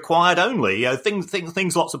hand required only.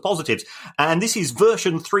 Things lots of positives. And this is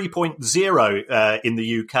version 3.0 in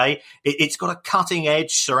the UK. It's got a cutting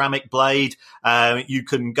edge ceramic blade. You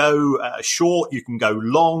can go short. You can go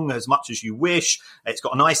long as much as you wish. It's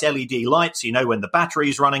got a nice LED light, so you know when the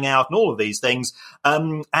battery's running out and all of these things.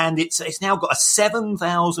 And it's now got a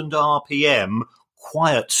 7,000 RPM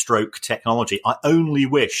quiet stroke technology. I only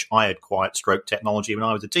wish I had quiet stroke technology when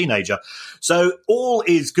I was a teenager. So all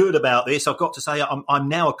is good about this. I've got to say I'm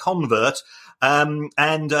now a convert. I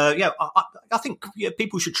think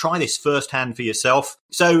people should try this firsthand for yourself.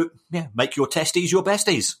 So make your testes your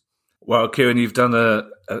besties. Well, Kieran, you've done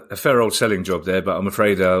a fair old selling job there, but I'm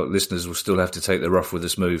afraid our listeners will still have to take the rough with the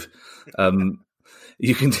smooth.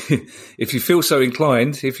 You can, if you feel so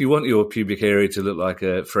inclined, if you want your pubic area to look like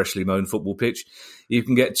a freshly mown football pitch, you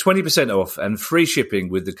can get 20% off and free shipping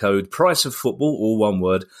with the code PRICEOFFOOTBALL, all one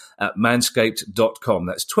word, at manscaped.com.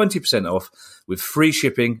 That's 20% off with free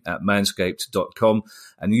shipping at manscaped.com,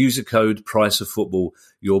 and use the code PRICEOFFOOTBALL.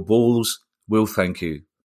 Your balls will thank you.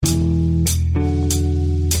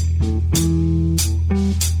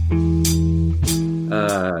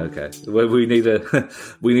 Okay. Well, we need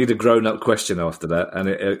a grown-up question after that, and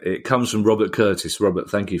it comes from Robert Curtis. Robert,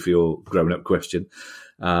 thank you for your grown-up question.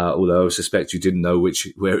 Although I suspect you didn't know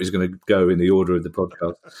where it was going to go in the order of the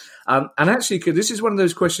podcast. And actually, this is one of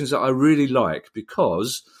those questions that I really like,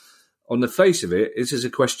 because on the face of it, this is a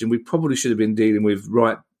question we probably should have been dealing with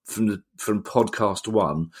right from podcast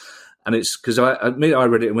one. And it's because I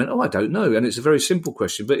read it and went, I don't know. And it's a very simple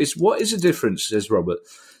question, but it's what is the difference, says Robert,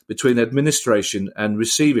 between administration and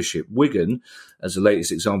receivership? Wigan, as the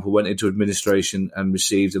latest example, went into administration and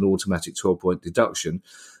received an automatic 12-point deduction.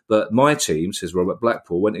 But my team, says Robert,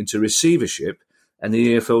 Blackpool, went into receivership and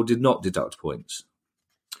the EFL did not deduct points.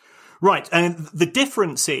 Right, and the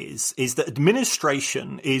difference is that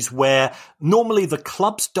administration is where normally the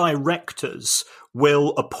club's directors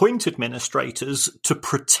will appoint administrators to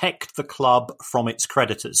protect the club from its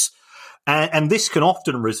creditors. And this can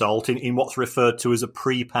often result in what's referred to as a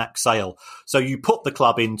pre-pack sale. So you put the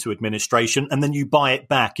club into administration and then you buy it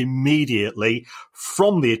back immediately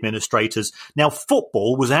from the administrators. Now,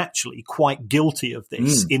 football was actually quite guilty of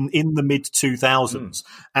this in the mid-2000s.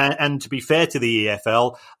 And to be fair to the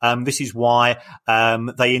EFL, this is why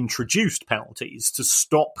they introduced penalties to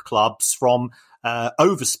stop clubs from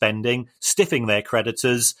overspending, stiffing their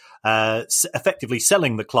creditors, effectively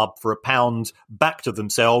selling the club for £1 back to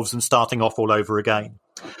themselves and starting off all over again.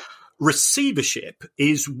 Receivership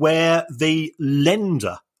is where the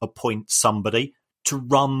lender appoints somebody to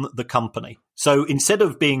run the company. So instead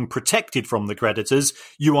of being protected from the creditors,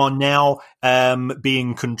 you are now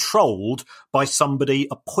being controlled by somebody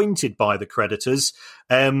appointed by the creditors.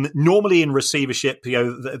 Normally in receivership,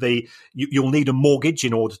 you'll need a mortgage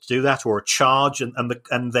in order to do that, or a charge, and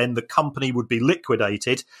then the company would be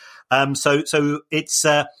liquidated. So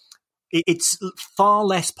it's far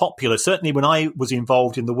less popular. Certainly, when I was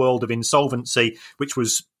involved in the world of insolvency, which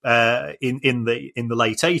was in the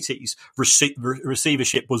late 80s,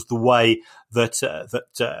 receivership was the way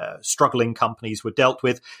that struggling companies were dealt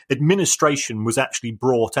with. Administration was actually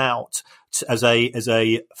brought out as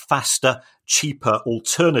a faster, cheaper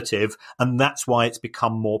alternative, and that's why it's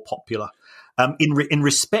become more popular. In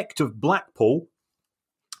respect of Blackpool,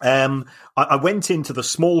 I went into the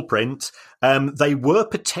small print. They were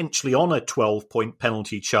potentially on a 12-point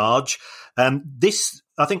penalty charge.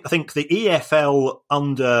 I think the EFL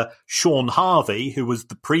under Sean Harvey, who was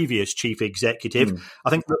the previous chief executive, I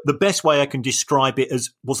think the best way I can describe it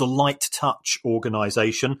was a light touch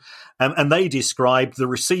organisation. And they described the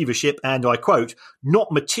receivership, and I quote,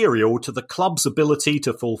 not material to the club's ability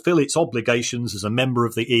to fulfil its obligations as a member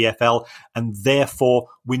of the EFL, and therefore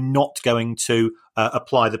we're not going to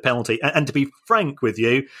apply the penalty. And to be frank with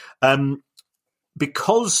you,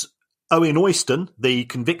 because Owen Oyston, the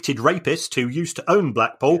convicted rapist who used to own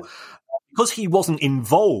Blackpool, because he wasn't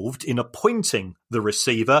involved in appointing the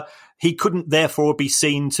receiver, he couldn't therefore be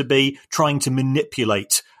seen to be trying to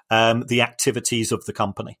manipulate the activities of the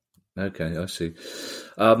company. Okay, I see.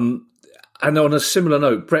 And on a similar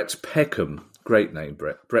note, Brett Peckham, great name,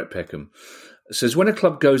 Brett Peckham, says, when a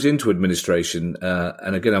club goes into administration,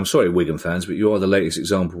 and again, I'm sorry, Wigan fans, but you are the latest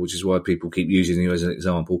example, which is why people keep using you as an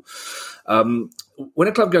example. When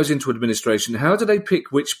a club goes into administration, how do they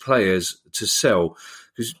pick which players to sell?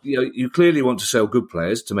 Because you clearly want to sell good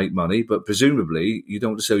players to make money, but presumably you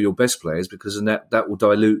don't want to sell your best players because that will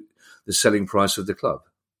dilute the selling price of the club.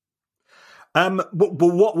 Well,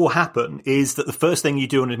 what will happen is that the first thing you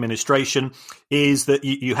do in administration is that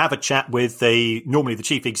you have a chat with normally the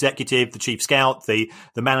chief executive, the chief scout, the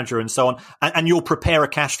manager, and so on, and you'll prepare a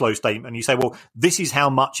cash flow statement. You say, well, this is how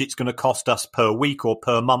much it's going to cost us per week or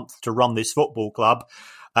per month to run this football club.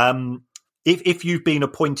 If you've been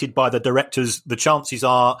appointed by the directors, the chances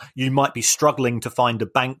are you might be struggling to find a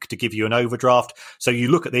bank to give you an overdraft. So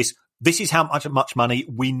you look at this. This is how much money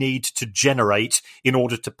we need to generate in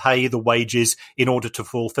order to pay the wages, in order to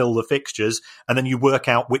fulfill the fixtures. And then you work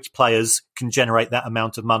out which players can generate that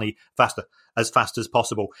amount of money as fast as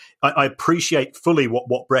possible. I appreciate fully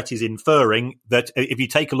what Brett is inferring, that if you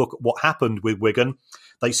take a look at what happened with Wigan,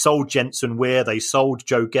 they sold Jensen Weir, they sold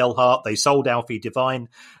Joe Gelhardt, they sold Alfie Devine,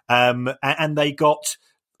 and they got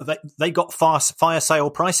fire sale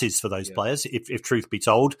prices for those players, if truth be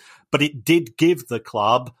told. But it did give the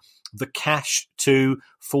club the cash to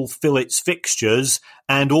fulfill its fixtures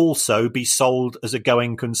and also be sold as a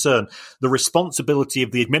going concern. The responsibility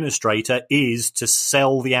of the administrator is to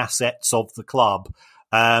sell the assets of the club.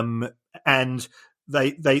 And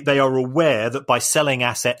they are aware that by selling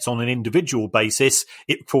assets on an individual basis,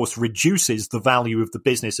 it of course reduces the value of the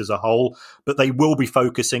business as a whole, but they will be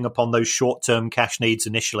focusing upon those short-term cash needs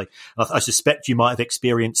initially. I suspect you might have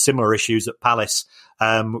experienced similar issues at Palace,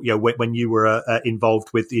 when you were involved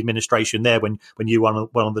with the administration there, when you were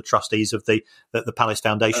one of the trustees of the Palace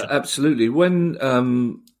Foundation. Absolutely. When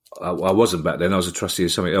I wasn't back then. I was a trustee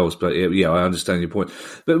of something else, but yeah, I understand your point.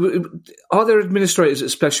 But are there administrators that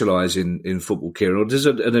specialise in football, Kieran, or does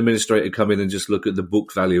an administrator come in and just look at the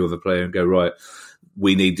book value of a player and go, right,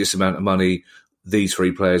 we need this amount of money, these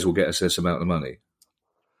 3 players will get us this amount of money?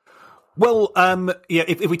 Well,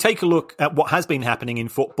 if we take a look at what has been happening in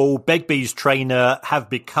football, Begbie's trainer have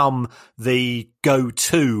become the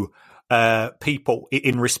go-to people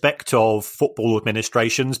in respect of football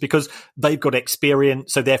administrations because they've got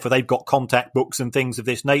experience, so therefore they've got contact books and things of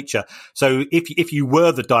this nature. So if you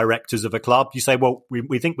were the directors of a club, you say, well,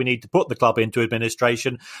 we think we need to put the club into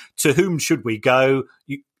administration. To whom should we go?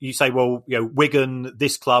 You say, well, Wigan,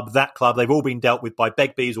 this club, that club, they've all been dealt with by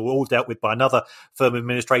Begbie's or all dealt with by another firm of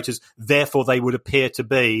administrators. Therefore, they would appear to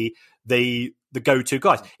be the go-to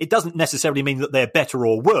guys. It doesn't necessarily mean that they're better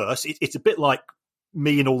or worse. It's a bit like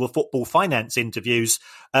me in all the football finance interviews,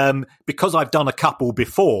 because I've done a couple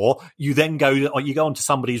before, you then you go onto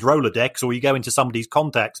somebody's Rolodex or you go into somebody's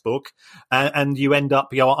contacts book and you end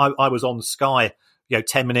up, I was on Sky,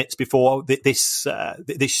 10 minutes before this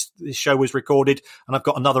show was recorded, and I've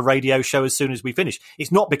got another radio show as soon as we finish.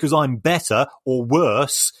 It's not because I'm better or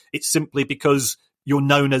worse. It's simply because you're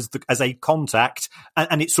known as a contact,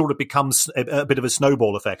 and it sort of becomes a bit of a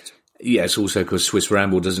snowball effect. Yeah, it's also because Swiss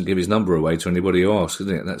Ramble doesn't give his number away to anybody who asks,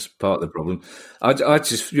 isn't it? That's part of the problem.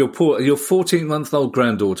 Your 14-month-old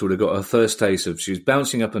granddaughter would have got her first taste of. She was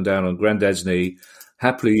bouncing up and down on Granddad's knee,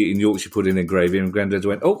 happily eating Yorkshire pudding and gravy, and Granddad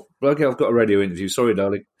went, "Oh, okay, I've got a radio interview. Sorry,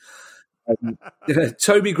 darling."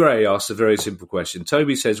 Toby Gray asked a very simple question.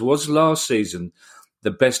 Toby says, "Was last season the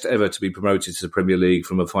best ever to be promoted to the Premier League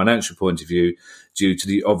from a financial point of view due to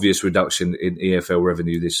the obvious reduction in EFL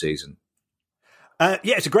revenue this season?"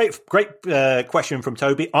 Yeah, it's a great question from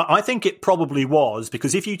Toby. I think it probably was,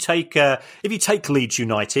 because if you take Leeds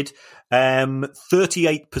United,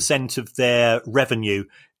 38% of their revenue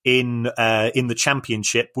in the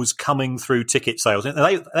Championship was coming through ticket sales.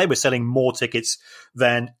 They were selling more tickets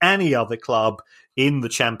than any other club in the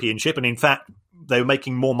Championship, and in fact, they were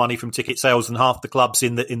making more money from ticket sales than half the clubs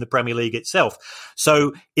in the Premier League itself.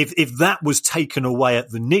 So if that was taken away at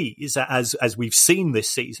the knees, as we've seen this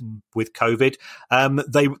season with COVID,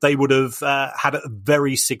 they would have had a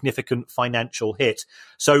very significant financial hit.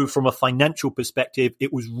 So from a financial perspective,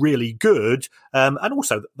 it was really good. And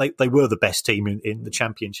also they were the best team in the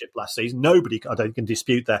Championship last season. Nobody, I don't can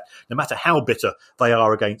dispute that, no matter how bitter they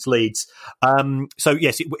are against Leeds. So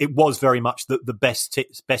yes, it was very much the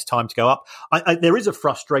best time to go up. There is a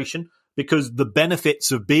frustration because the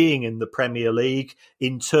benefits of being in the Premier League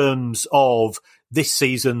in terms of this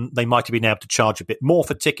season, they might have been able to charge a bit more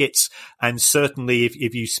for tickets. And certainly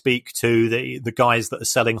if you speak to the guys that are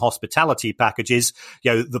selling hospitality packages,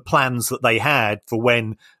 the plans that they had for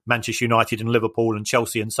when Manchester United and Liverpool and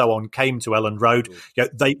Chelsea and so on came to Elland Road,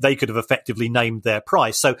 they could have effectively named their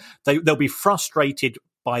price. So they'll be frustrated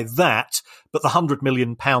by that, but the £100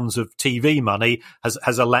 million of TV money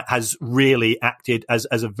has really acted as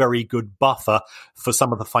a very good buffer for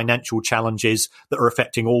some of the financial challenges that are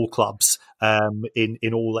affecting all clubs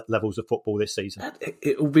in all levels of football this season.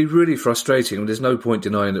 It will be really frustrating. I mean, there's no point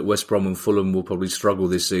denying that West Brom and Fulham will probably struggle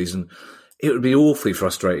this season. It would be awfully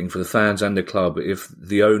frustrating for the fans and the club if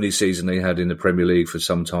the only season they had in the Premier League for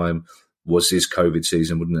some time was this COVID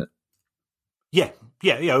season, wouldn't it?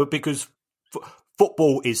 Yeah, because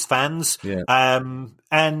football is fans. Yeah. I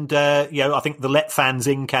think the Let Fans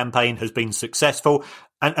In campaign has been successful,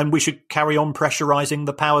 and we should carry on pressurising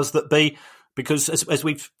the powers that be, because as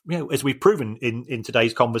we've proven in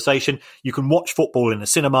today's conversation, you can watch football in a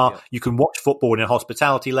cinema, you can watch football in a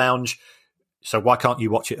hospitality lounge. So why can't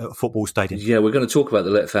you watch it at a football stadium? Yeah, we're going to talk about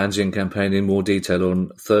the Let Fans In campaign in more detail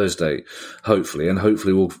on Thursday, hopefully, and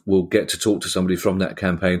hopefully we'll get to talk to somebody from that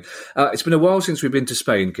campaign. It's been a while since we've been to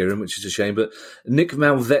Spain, Kieran, which is a shame, but Nick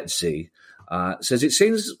Malvezzi says, it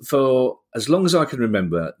seems for as long as I can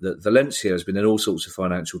remember that Valencia has been in all sorts of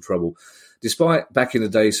financial trouble, despite back in the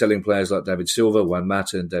day selling players like David Silva, Juan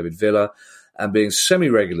Mata and David Villa, and being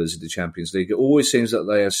semi-regulars in the Champions League. It always seems that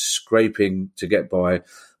they are scraping to get by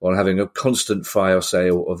while having a constant fire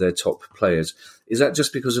sale of their top players. Is that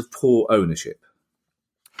just because of poor ownership?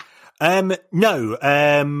 No.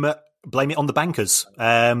 Blame it on the bankers.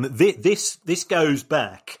 This goes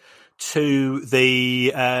back to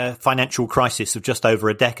the financial crisis of just over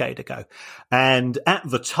a decade ago. And at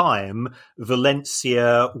the time,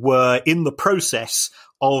 Valencia were in the process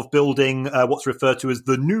of building what's referred to as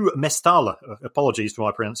the new Mestalla. Apologies for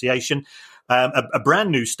my pronunciation. A brand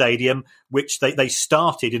new stadium, which they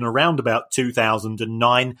started in around about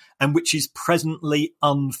 2009 and which is presently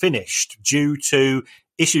unfinished due to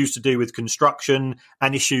issues to do with construction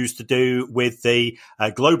and issues to do with the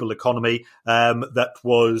global economy that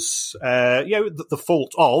was the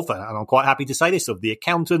fault of, and I'm quite happy to say this, of the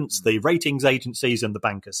accountants, the ratings agencies and the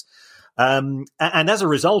bankers. And as a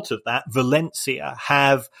result of that, Valencia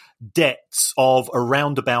have debts of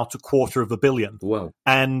around about $250 million. Wow.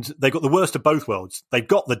 And they've got the worst of both worlds. They've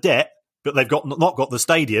got the debt, but they've not got the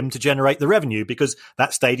stadium to generate the revenue because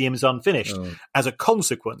that stadium is unfinished. Oh. As a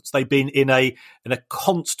consequence, they've been in a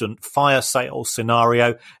constant fire sale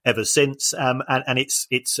scenario ever since, and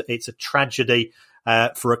it's a tragedy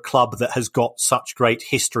for a club that has got such great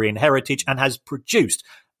history and heritage and has produced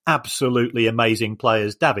absolutely amazing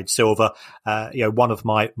players. David Silva, one of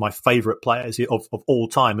my favourite players of all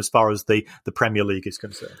time as far as the Premier League is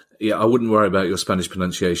concerned. Yeah, I wouldn't worry about your Spanish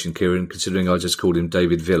pronunciation, Kieran, considering I just called him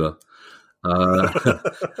David Villa. We've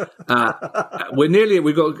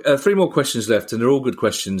got 3 more questions left, and they're all good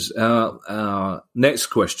questions. Our next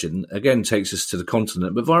question again takes us to the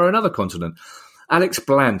continent, but via another continent. Alex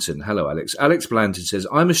Blanton. Hello, Alex. Alex Blanton says,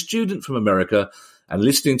 I'm a student from America, and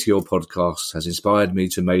listening to your podcast has inspired me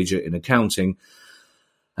to major in accounting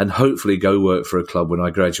and hopefully go work for a club when I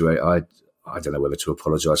graduate. I don't know whether to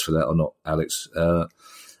apologise for that or not, Alex.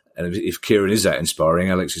 And if Kieran is that inspiring,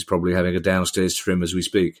 Alex is probably having a downstairs trim as we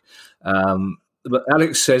speak. But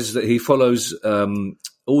Alex says that he follows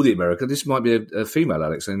all the America. This might be a female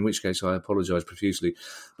Alex, in which case I apologise profusely.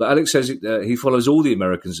 But Alex says he follows all the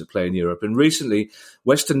Americans that play in Europe. And recently,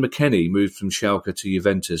 Weston McKennie moved from Schalke to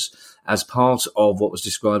Juventus as part of what was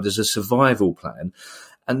described as a survival plan.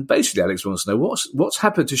 And basically, Alex wants to know what's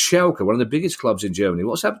happened to Schalke, one of the biggest clubs in Germany.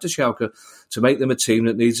 What's happened to Schalke to make them a team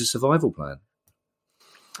that needs a survival plan?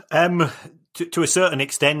 To a certain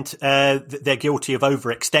extent, they're guilty of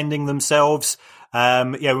overextending themselves.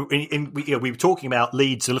 We were talking about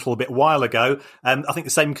Leeds a little bit while ago. I think the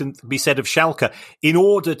same can be said of Schalke. In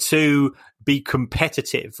order to be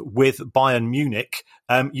competitive with Bayern Munich,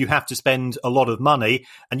 you have to spend a lot of money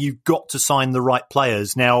and you've got to sign the right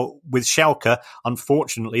players. Now, with Schalke,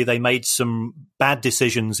 unfortunately, they made some bad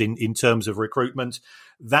decisions in terms of recruitment.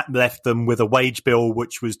 That left them with a wage bill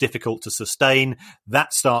which was difficult to sustain.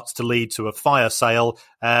 That starts to lead to a fire sale.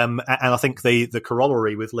 And I think the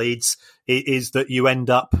corollary with Leeds is that you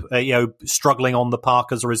end up struggling on the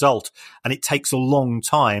park as a result. And it takes a long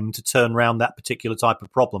time to turn around that particular type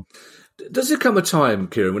of problem. Does there come a time,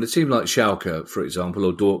 Kieran, when a team like Schalke, for example,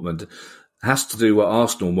 or Dortmund, has to do what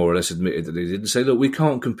Arsenal more or less admitted that they did and say, look, we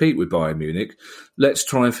can't compete with Bayern Munich. Let's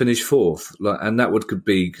try and finish 4th. And that could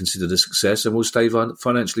be considered a success and will stay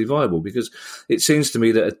financially viable, because it seems to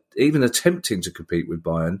me that even attempting to compete with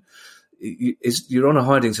Bayern, you're on a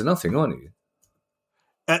hiding to nothing, aren't you?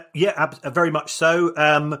 Very much so.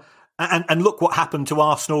 And look what happened to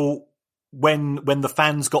Arsenal when the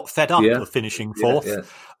fans got fed up of finishing 4th.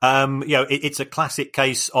 It's a classic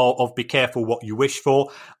case of be careful what you wish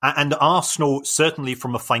for. And Arsenal, certainly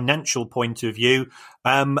from a financial point of view,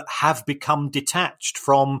 have become detached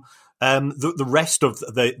from the rest of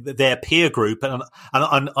their peer group. And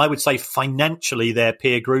I would say financially their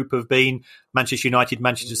peer group have been Manchester United,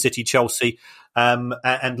 Manchester City, Chelsea,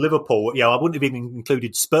 and Liverpool. I wouldn't have even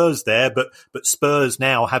included Spurs there, but Spurs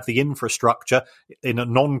now have the infrastructure in a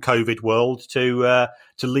non-COVID world to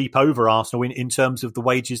leap over Arsenal in terms of the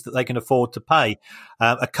wages that they can afford to pay.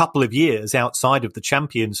 A couple of years outside of the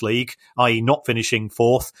Champions League, i.e. not finishing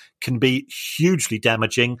 4th, can be hugely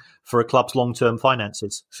damaging for a club's long-term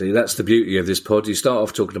finances. See, that's the beauty of this pod. You start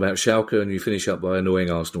off talking about Schalke and you finish up by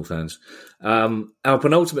annoying Arsenal fans. Our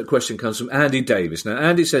penultimate question comes from Andy Davis. Now,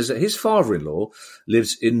 Andy says that his father-in-law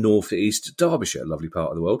lives in North East Derbyshire, a lovely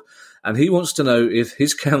part of the world, and he wants to know if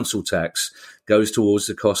his council tax goes towards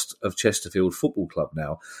the cost of Chesterfield Football Club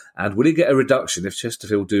now, and will he get a reduction if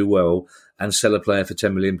Chesterfield do well and sell a player for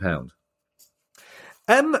 £10 million?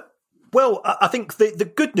 Well, I think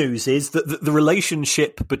the good news is that the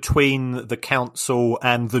relationship between the council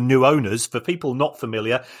and the new owners, for people not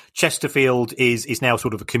familiar, Chesterfield is now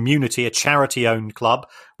sort of a community, a charity-owned club,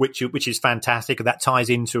 which is fantastic, and that ties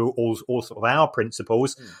into all sort of our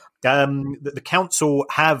principles. The council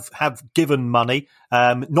have given money,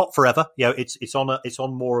 not forever. It's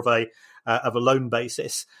on more of a loan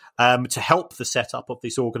basis to help the setup of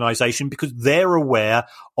this organisation, because they're aware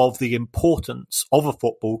of the importance of a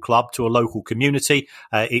football club to a local community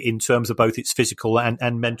in terms of both its physical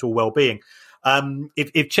and mental well-being.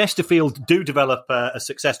 If Chesterfield do develop a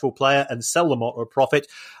successful player and sell them at a profit,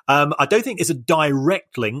 I don't think there's a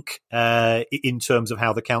direct link in terms of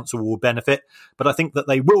how the council will benefit, but I think that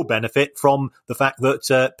they will benefit from the fact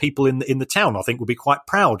that people in the town, I think, will be quite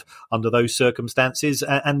proud under those circumstances,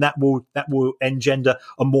 and that will engender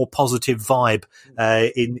a more positive vibe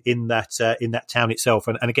in that town itself.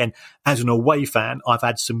 And again, as an away fan, I've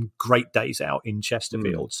had some great days out in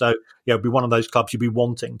Chesterfield, so it'll be one of those clubs you'll be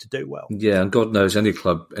wanting to do well. Yeah, and God knows any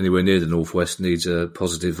club anywhere near the Northwest needs a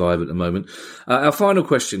positive vibe at the moment. Our final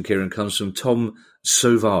question, Kieran, comes from Tom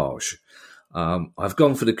Sauvage. I've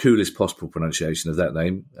gone for the coolest possible pronunciation of that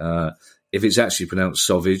name. If it's actually pronounced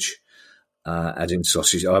Sauvage, as in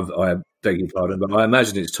sausage, I beg your pardon, but I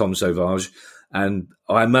imagine it's Tom Sauvage, and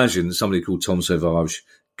I imagine somebody called Tom Sauvage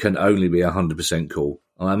can only be 100% cool.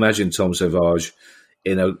 I imagine Tom Sauvage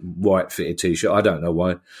in a white fitted T-shirt. I don't know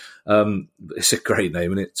why. It's a great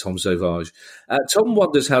name, isn't it? Tom Sauvage. Tom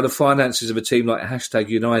wonders how the finances of a team like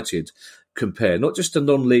 #United compare, not just to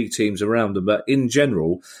non-league teams around them, but in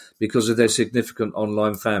general, because of their significant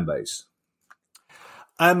online fan base.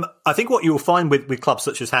 I think what you'll find with clubs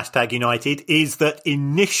such as #United is that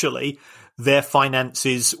initially their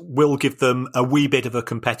finances will give them a wee bit of a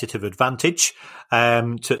competitive advantage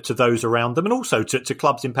to those around them, and also to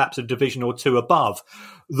clubs in perhaps a division or two above.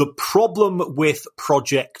 The problem with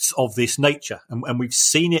projects of this nature, and we've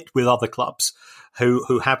seen it with other clubs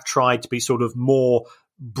who have tried to be sort of more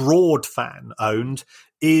broad fan owned,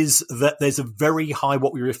 is that there's a very high,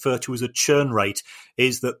 what we refer to as a churn rate,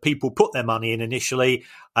 is that people put their money in initially.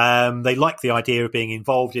 They like the idea of being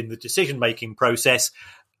involved in the decision-making process.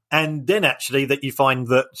 And then actually that you find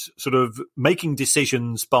that sort of making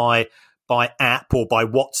decisions by app or by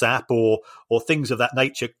WhatsApp or things of that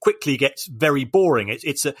nature quickly gets very boring.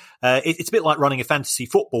 It's a bit like running a fantasy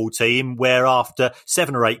football team where after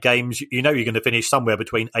 7 or 8 games, you're going to finish somewhere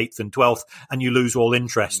between 8th and 12th and you lose all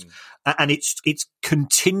interest. And it's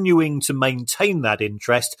continuing to maintain that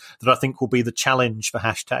interest that I think will be the challenge for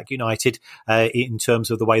 #United in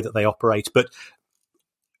terms of the way that they operate. But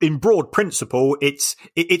in broad principle, it's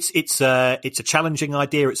a challenging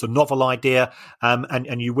idea. It's a novel idea,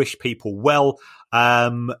 and you wish people well.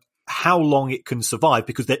 How long it can survive,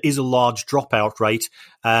 because there is a large dropout rate,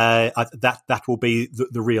 that will be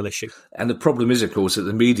the real issue. And the problem is, of course, that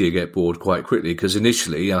the media get bored quite quickly, because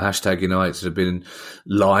initially, #United have been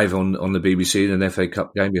live on the BBC in an FA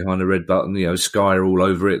Cup game behind the red button. Sky are all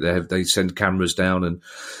over it. They send cameras down, and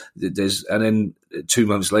then 2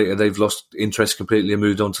 months later they've lost interest completely and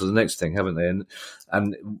moved on to the next thing, haven't they?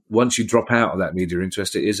 And once you drop out of that media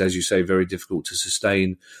interest, it is, as you say, very difficult to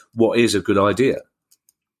sustain what is a good idea.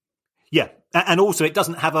 Yeah. And also, it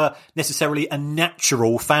doesn't have necessarily a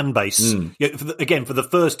natural fan base. For the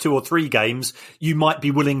first 2 or 3 games, you might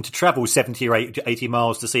be willing to travel 70 or 80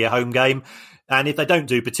 miles to see a home game. And if they don't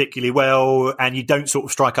do particularly well and you don't sort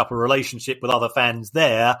of strike up a relationship with other fans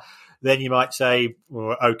there, then you might say,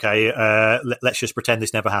 well, okay, let's just pretend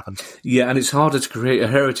this never happened. Yeah, and it's harder to create a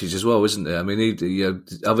heritage as well, isn't it? I mean,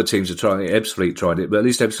 other teams are trying it. Ebbsfleet tried it, but at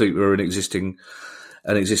least Ebbsfleet were an existing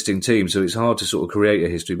team, so it's hard to sort of create a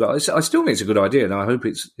history. But I still think it's a good idea, and I hope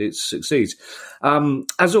it succeeds.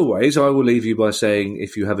 As always, I will leave you by saying,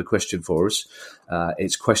 if you have a question for us,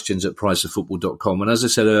 it's questions@priceoffootball.com. And as I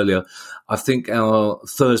said earlier, I think our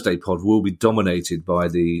Thursday pod will be dominated by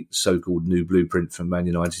the so-called new blueprint from Man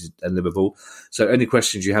United and Liverpool. So any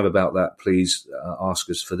questions you have about that, please ask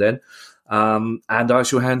us for then. And I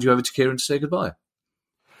shall hand you over to Kieran to say goodbye.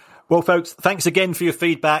 Well, folks, thanks again for your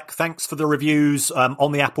feedback. Thanks for the reviews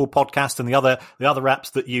on the Apple podcast and the other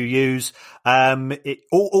apps that you use.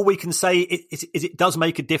 All we can say is it does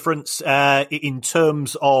make a difference in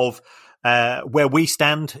terms of where we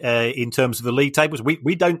stand in terms of the league tables.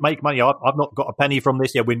 We don't make money. I've not got a penny from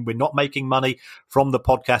this. We're not making money from the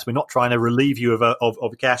podcast. We're not trying to relieve you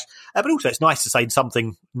of cash. But also, it's nice to say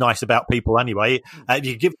something nice about people anyway. If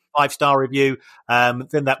you give a 5-star review,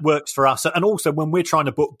 then that works for us. And also, when we're trying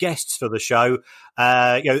to book guests for the show,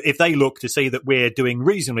 if they look to see that we're doing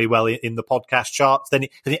reasonably well in the podcast charts, then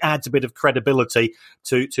it adds a bit of credibility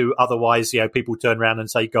to otherwise, people turn around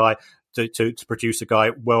and say, Guy, to produce a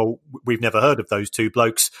guy, well, we've never heard of those two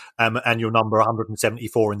blokes, and you're number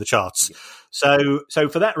 174 in the charts. Yeah. So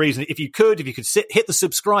for that reason, if you could hit the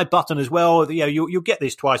subscribe button as well, you'll get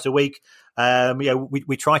this twice a week.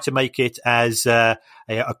 We try to make it as a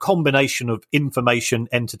combination of information,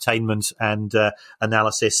 entertainment, and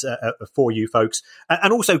analysis for you folks,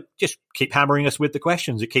 and also just keep hammering us with the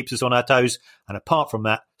questions. It keeps us on our toes. And apart from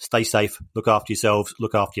that, stay safe, look after yourselves,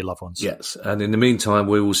 look after your loved ones. Yes, and in the meantime,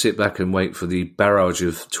 we will sit back and wait for the barrage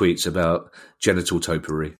of tweets about genital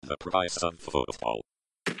topiary. The price of football.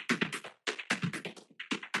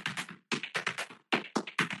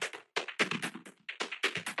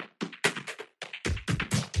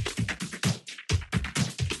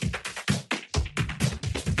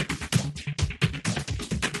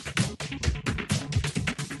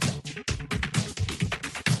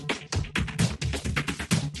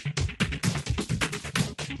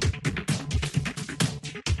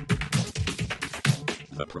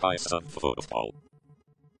 The price of football.